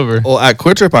episode's over. Well, at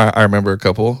Quit Trip, I remember a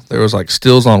couple. There was like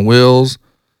Stills on Wheels.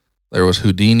 There was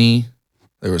Houdini.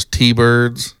 There was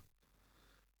T-Birds.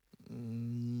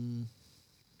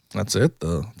 That's it,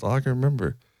 though. That's all I can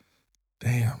remember.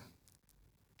 Damn.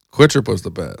 Quittrip was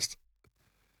the best.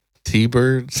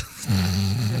 T-Birds.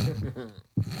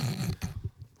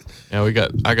 Yeah,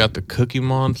 I got the Cookie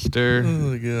Monster. Oh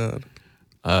my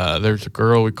god. There's a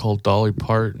girl we call Dolly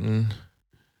Parton.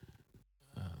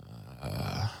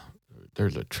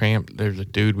 There's a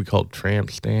dude we call Tramp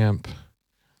Stamp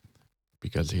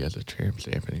because he has a tramp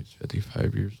stamp and he's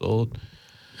 55 years old.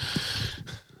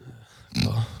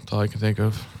 That's all I can think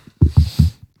of.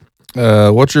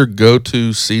 What's your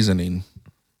go-to seasoning?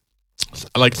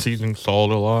 I like seasoning salt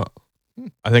a lot.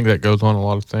 I think that goes on a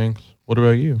lot of things. What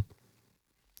about you?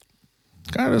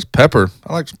 Kind of just pepper.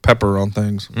 I like pepper on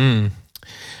things.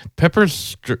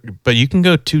 Pepper's, but you can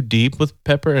go too deep with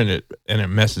pepper and it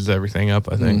messes everything up,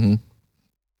 I think. Mm-hmm.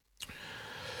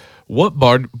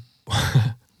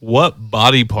 What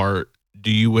body part do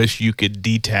you wish you could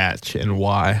detach and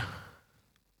why?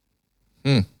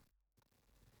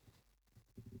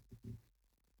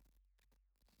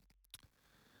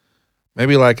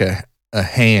 Maybe like a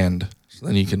hand. So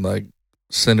then you can like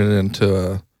send it into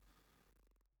a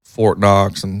Fort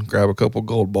Knox and grab a couple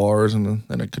gold bars, and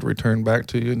then it could return back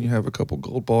to you, and you have a couple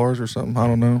gold bars or something. I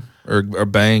don't know, or a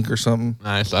bank or something.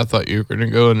 Nice. I thought you were going to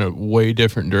go in a way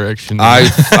different direction. I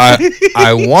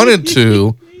wanted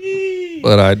to,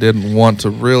 but I didn't want to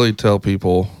really tell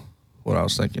people what I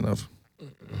was thinking of.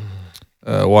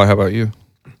 Why? How about you?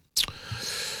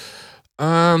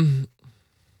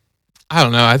 I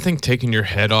don't know. I think taking your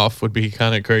head off would be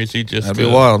kind of crazy. That'd be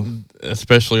wild.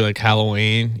 Especially like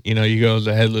Halloween. You know, you go as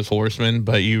a headless horseman,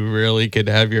 but you really could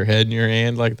have your head in your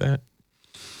hand like that.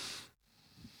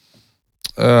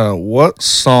 What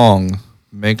song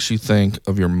makes you think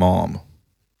of your mom?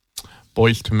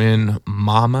 Boys to Men,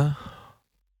 Mama.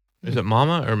 Is it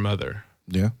Mama or Mother?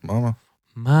 Yeah, Mama.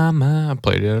 Mama. I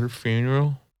played it at her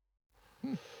funeral.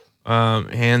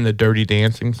 And the Dirty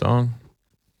Dancing song.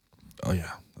 Oh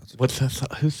yeah. What's that song?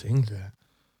 Who sings that?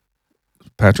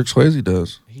 Patrick Swayze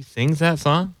does. He sings that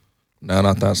song? No,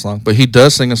 not that song. But he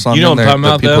does sing a song You know in what there I'm that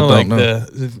talking people about, don't though? know.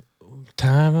 Like the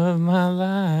time of my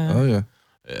life. Oh yeah.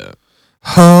 Yeah.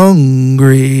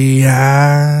 Hungry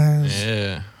eyes.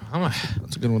 Yeah.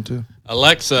 That's a good one too.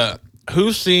 Alexa,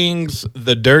 who sings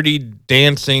the Dirty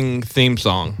Dancing theme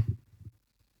song?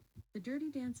 The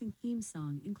Dirty Dancing theme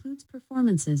song includes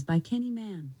performances by Kenny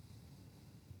Mann.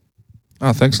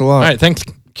 Oh, thanks a lot. All right, thanks,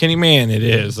 Kenny Mann. It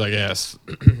is, I guess.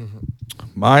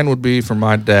 Mine would be for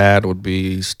my dad would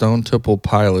be Stone Temple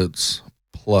Pilots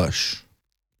Plush.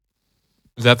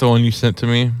 Is that the one you sent to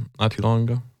me not too long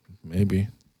ago? Maybe.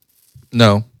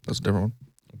 No, that's a different one.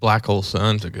 Black Hole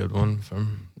Sun's a good one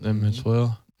from them as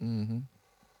well. Mm-hmm.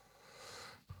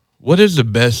 What is the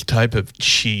best type of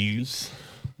cheese?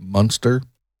 Munster.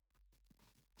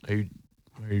 Are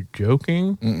you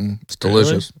joking? Mm-mm. It's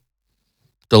delicious.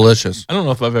 Delicious. I don't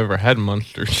know if I've ever had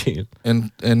Munster cheese.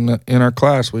 In our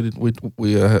class, we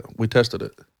tested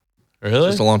it. Really?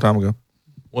 Just a long time ago.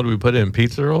 What do we put in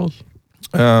pizza rolls?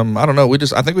 I don't know.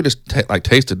 I think we just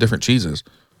tasted different cheeses.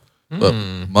 But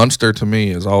Munster to me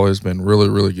has always been really,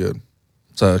 really good.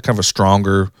 It's a kind of a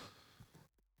stronger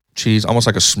cheese, almost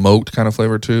like a smoked kind of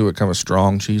flavor too. A kind of a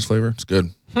strong cheese flavor. It's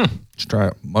good. Just try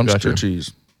it. Munster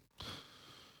cheese.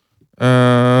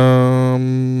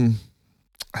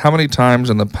 How many times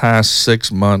in the past 6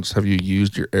 months have you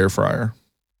used your air fryer?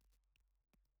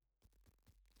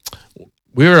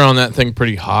 We were on that thing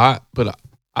pretty hot, but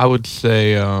I would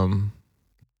say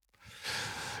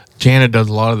Janet does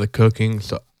a lot of the cooking,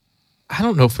 so I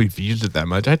don't know if we've used it that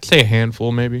much. I'd say a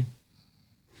handful, maybe.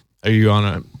 Are you on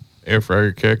a air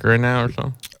fryer kick right now or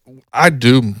something? I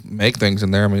do make things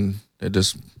in there. I mean,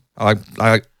 I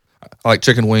like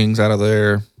chicken wings out of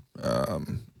there.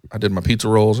 I did my pizza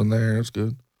rolls in there. It's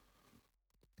good.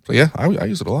 So yeah, I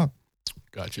use it a lot.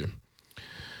 Gotcha.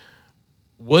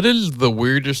 What is the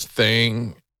weirdest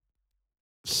thing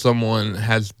someone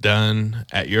has done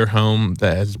at your home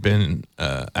that has been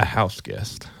a house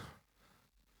guest?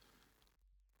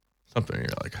 Something you're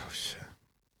like, oh shit.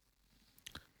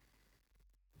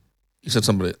 You said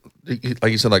somebody,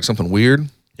 like you said, like something weird.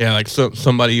 Yeah, like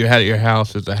somebody you had at your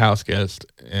house as a house guest,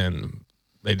 and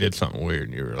they did something weird,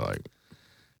 and you were like,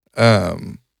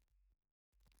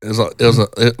 it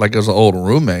was an old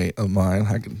roommate of mine.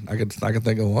 I can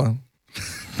think of one.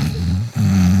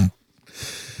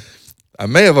 I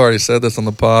may have already said this on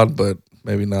the pod, but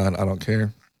maybe not. I don't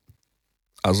care.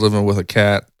 I was living with a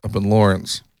cat up in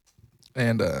Lawrence,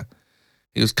 and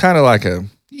he was kind of like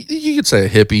you could say a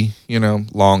hippie,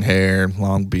 long hair,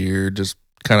 long beard, just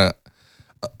kind of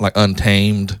like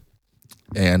untamed.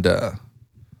 And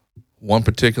one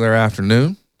particular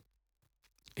afternoon,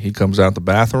 he comes out the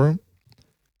bathroom,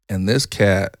 and this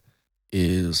cat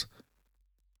is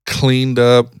cleaned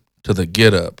up. to the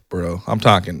get up, bro. I'm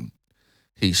talking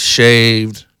he's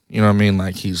shaved, you know what I mean?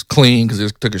 Like he's clean because he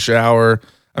just took a shower.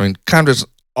 I mean, kind of just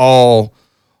all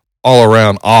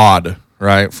around odd,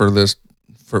 right? For this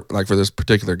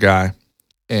particular guy.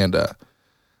 And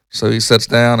so he sits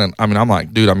down and I mean, I'm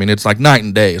like, dude, I mean, it's like night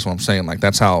and day is what I'm saying. Like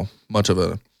that's how much of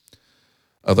an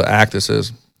act this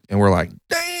is. And we're like,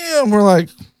 damn, we're like,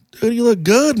 dude, you look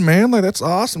good, man. Like that's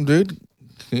awesome, dude.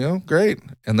 You know, great.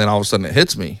 And then all of a sudden it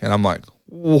hits me and I'm like,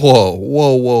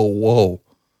 whoa.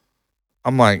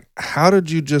 I'm like, how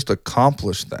did you just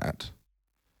accomplish that?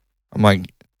 I'm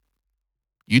like,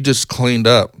 you just cleaned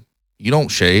up. You don't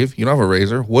shave. You don't have a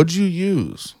razor. What'd you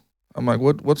use? I'm like,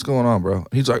 what's going on, bro?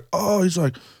 He's like,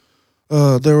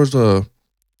 there was a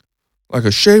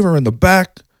shaver in the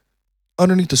back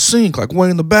underneath the sink, like way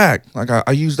in the back. Like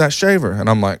I used that shaver. And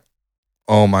I'm like,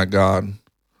 oh my God.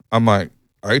 I'm like,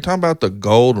 are you talking about the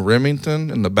gold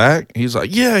Remington in the back? He's like,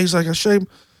 yeah. He's like, I shaved.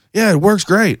 Yeah, it works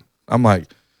great. I'm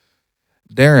like,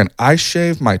 Darren, I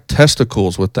shaved my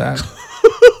testicles with that.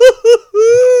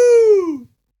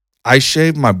 I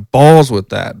shaved my balls with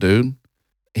that, dude.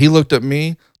 He looked at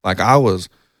me like I was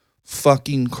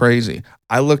fucking crazy.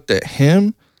 I looked at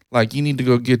him like you need to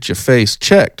go get your face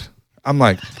checked. I'm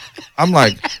like,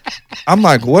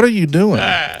 what are you doing?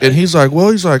 And he's like,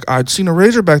 I'd seen a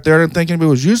razor back there. I didn't think anybody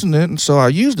was using it, and so I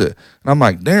used it. And I'm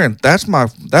like, Darren, that's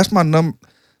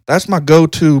my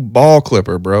go-to ball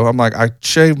clipper, bro. I'm like, I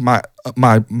shaved my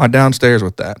downstairs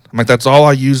with that. I'm like, that's all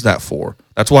I use that for.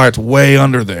 That's why it's way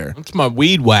under there. That's my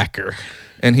weed whacker.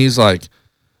 And he's like,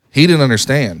 he didn't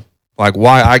understand like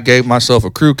why I gave myself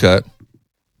a crew cut,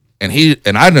 and I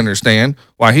didn't understand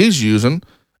why he's using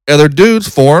other dudes'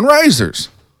 foreign razors.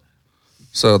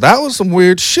 So that was some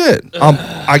weird shit.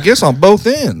 I guess on both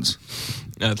ends.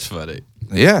 That's funny.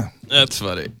 Yeah. That's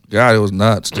funny. God, it was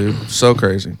nuts, dude. So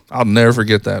crazy. I'll never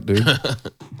forget that, dude.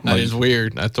 That is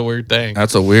weird. That's a weird thing.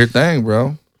 That's a weird thing,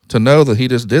 bro. To know that he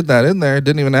just did that in there,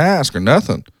 didn't even ask or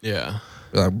nothing. Yeah.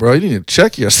 Like, bro, you need to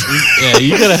check yourself. Yeah,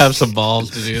 you gotta have some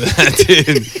balls to do that,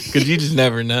 dude. Because you just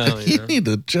never know. You know? need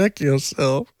to check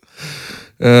yourself.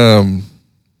 If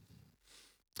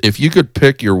you could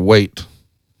pick your weight,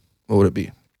 what would it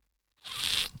be?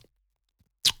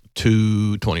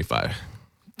 225.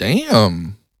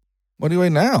 Damn. What do you weigh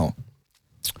now?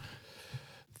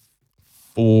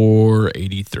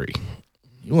 483.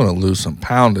 You want to lose some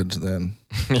poundage then.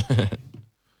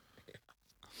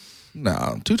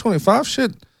 No, 225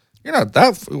 shit. You're not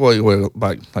that well, you weigh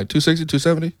like 260,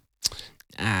 270?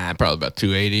 Probably about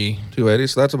 280. 280,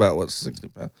 so that's about what, 60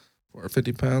 pounds or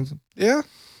 50 pounds? Yeah.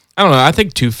 I don't know. I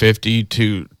think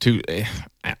 250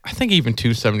 I think even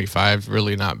 275 is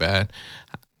really not bad.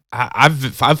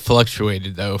 I've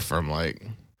fluctuated though from like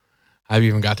I've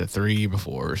even got to 3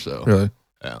 before, so Really?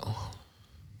 yeah.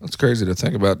 That's crazy to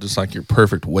think about, just like your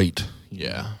perfect weight.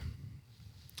 Yeah.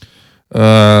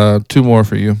 2 more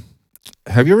for you.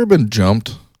 Have you ever been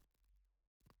jumped?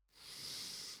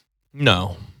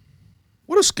 No.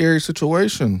 What a scary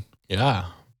situation. Yeah.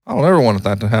 I don't ever want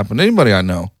that to happen to anybody I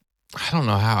know. I don't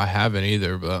know how I haven't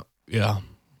either, but yeah.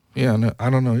 Yeah, no, I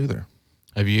don't know either.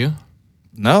 Have you?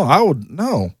 No, I would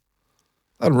no.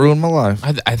 That'd ruin my life.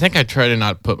 I think I try to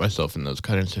not put myself in those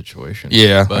kind of situations.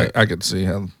 Yeah, but I could see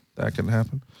how that can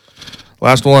happen.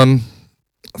 Last one,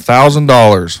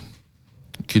 $1,000.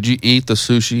 Could you eat the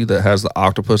sushi that has the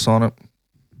octopus on it?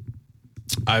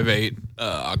 I've ate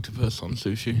octopus on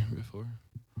sushi before.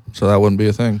 So that wouldn't be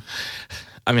a thing.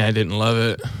 I mean, I didn't love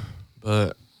it,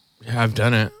 but yeah, I've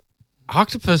done it.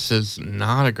 Octopus is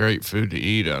not a great food to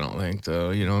eat, I don't think,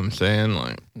 though. You know what I'm saying?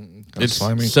 Like, it's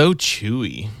slimy. so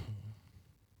chewy.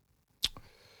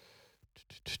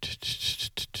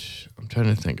 I'm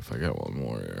trying to think if I got one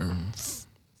more here.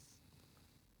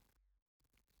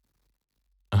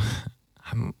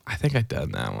 I think I've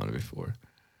done that one before.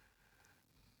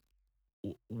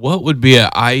 What would be an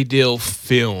ideal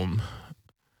film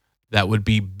that would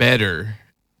be better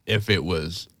if it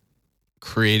was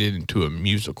created into a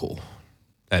musical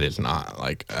that is not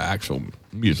like an actual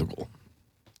musical?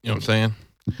 You know what I'm saying?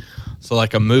 So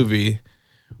like a movie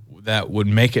that would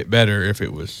make it better if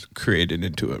it was created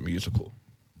into a musical.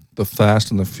 The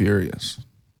Fast and the Furious.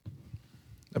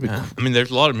 That'd be Yeah. I mean,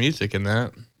 there's a lot of music in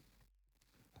that.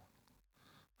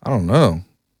 I don't know.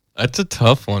 That's a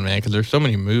tough one, man, because there's so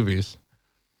many movies.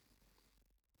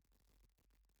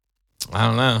 I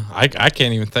don't know. I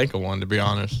can't even think of one, to be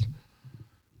honest.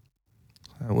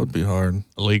 That would be hard.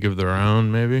 A League of Their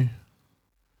Own, maybe.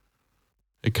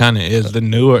 It kind of is the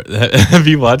newer. Have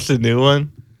you watched the new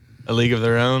one, A League of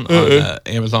Their Own, on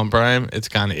Amazon Prime? It's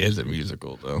kind of is a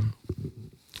musical, though.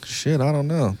 Shit, I don't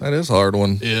know. That is a hard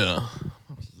one. Yeah,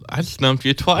 I stumped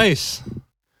you twice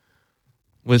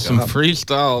with some Got me.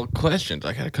 freestyle questions.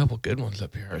 I got a couple good ones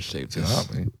up here. I saved this.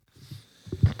 Got me.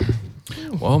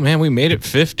 Well, man, we made it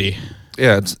 50.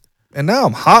 Yeah, and now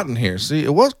I'm hot in here. See,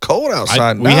 it was cold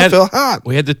outside. I feel hot.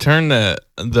 We had to turn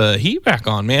the heat back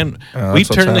on, man. Oh, We that's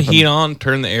what's turned the heat happened. on,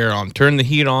 turn the air on, turn the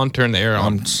heat on, turn the air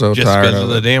on. I'm so just tired because of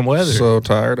the damn weather. So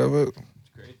tired of it.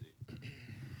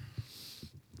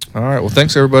 All right. Well,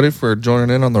 thanks everybody for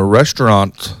joining in on the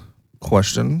restaurant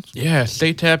questions. Yeah,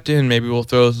 stay tapped in. Maybe we'll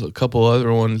throw a couple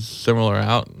other ones similar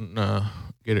out and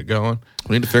get it going.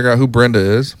 We need to figure out who Brenda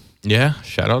is. Yeah,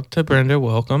 shout out to Brenda.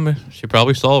 Welcome. She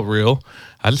probably saw a reel.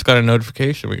 I just got a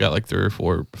notification. We got like 3 or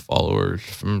 4 followers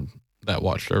from that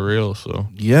watched our reel. So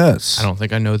Yes. I don't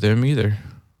think I know them either.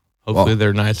 Hopefully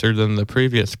they're nicer than the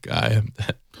previous guy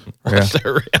that watched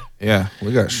our reel. Yeah,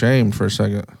 we got shamed for a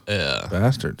second. Yeah,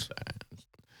 Bastards.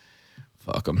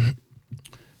 fuck them.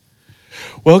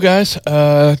 Well, guys,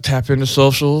 tap into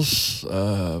socials.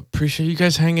 Appreciate you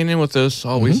guys hanging in with us,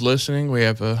 always listening. We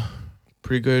have a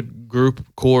pretty good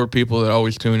core people that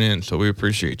always tune in, so we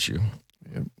appreciate you.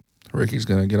 Yep. Ricky's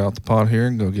gonna get out the pot here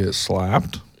and go get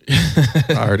slapped.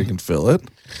 I already can feel it.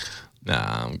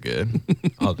 Nah, I'm good.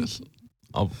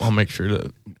 I'll make sure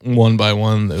that one by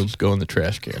one those go in the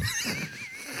trash can.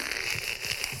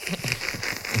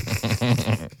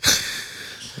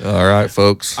 All right,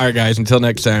 folks. All right, guys. Until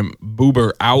next time,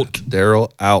 Boober out.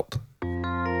 Daryl out.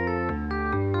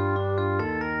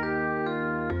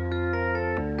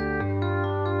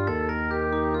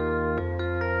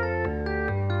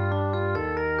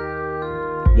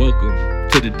 Welcome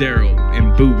to the Daryl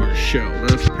and Boober Show.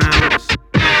 Let's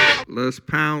pounce. Let's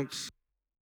pounce.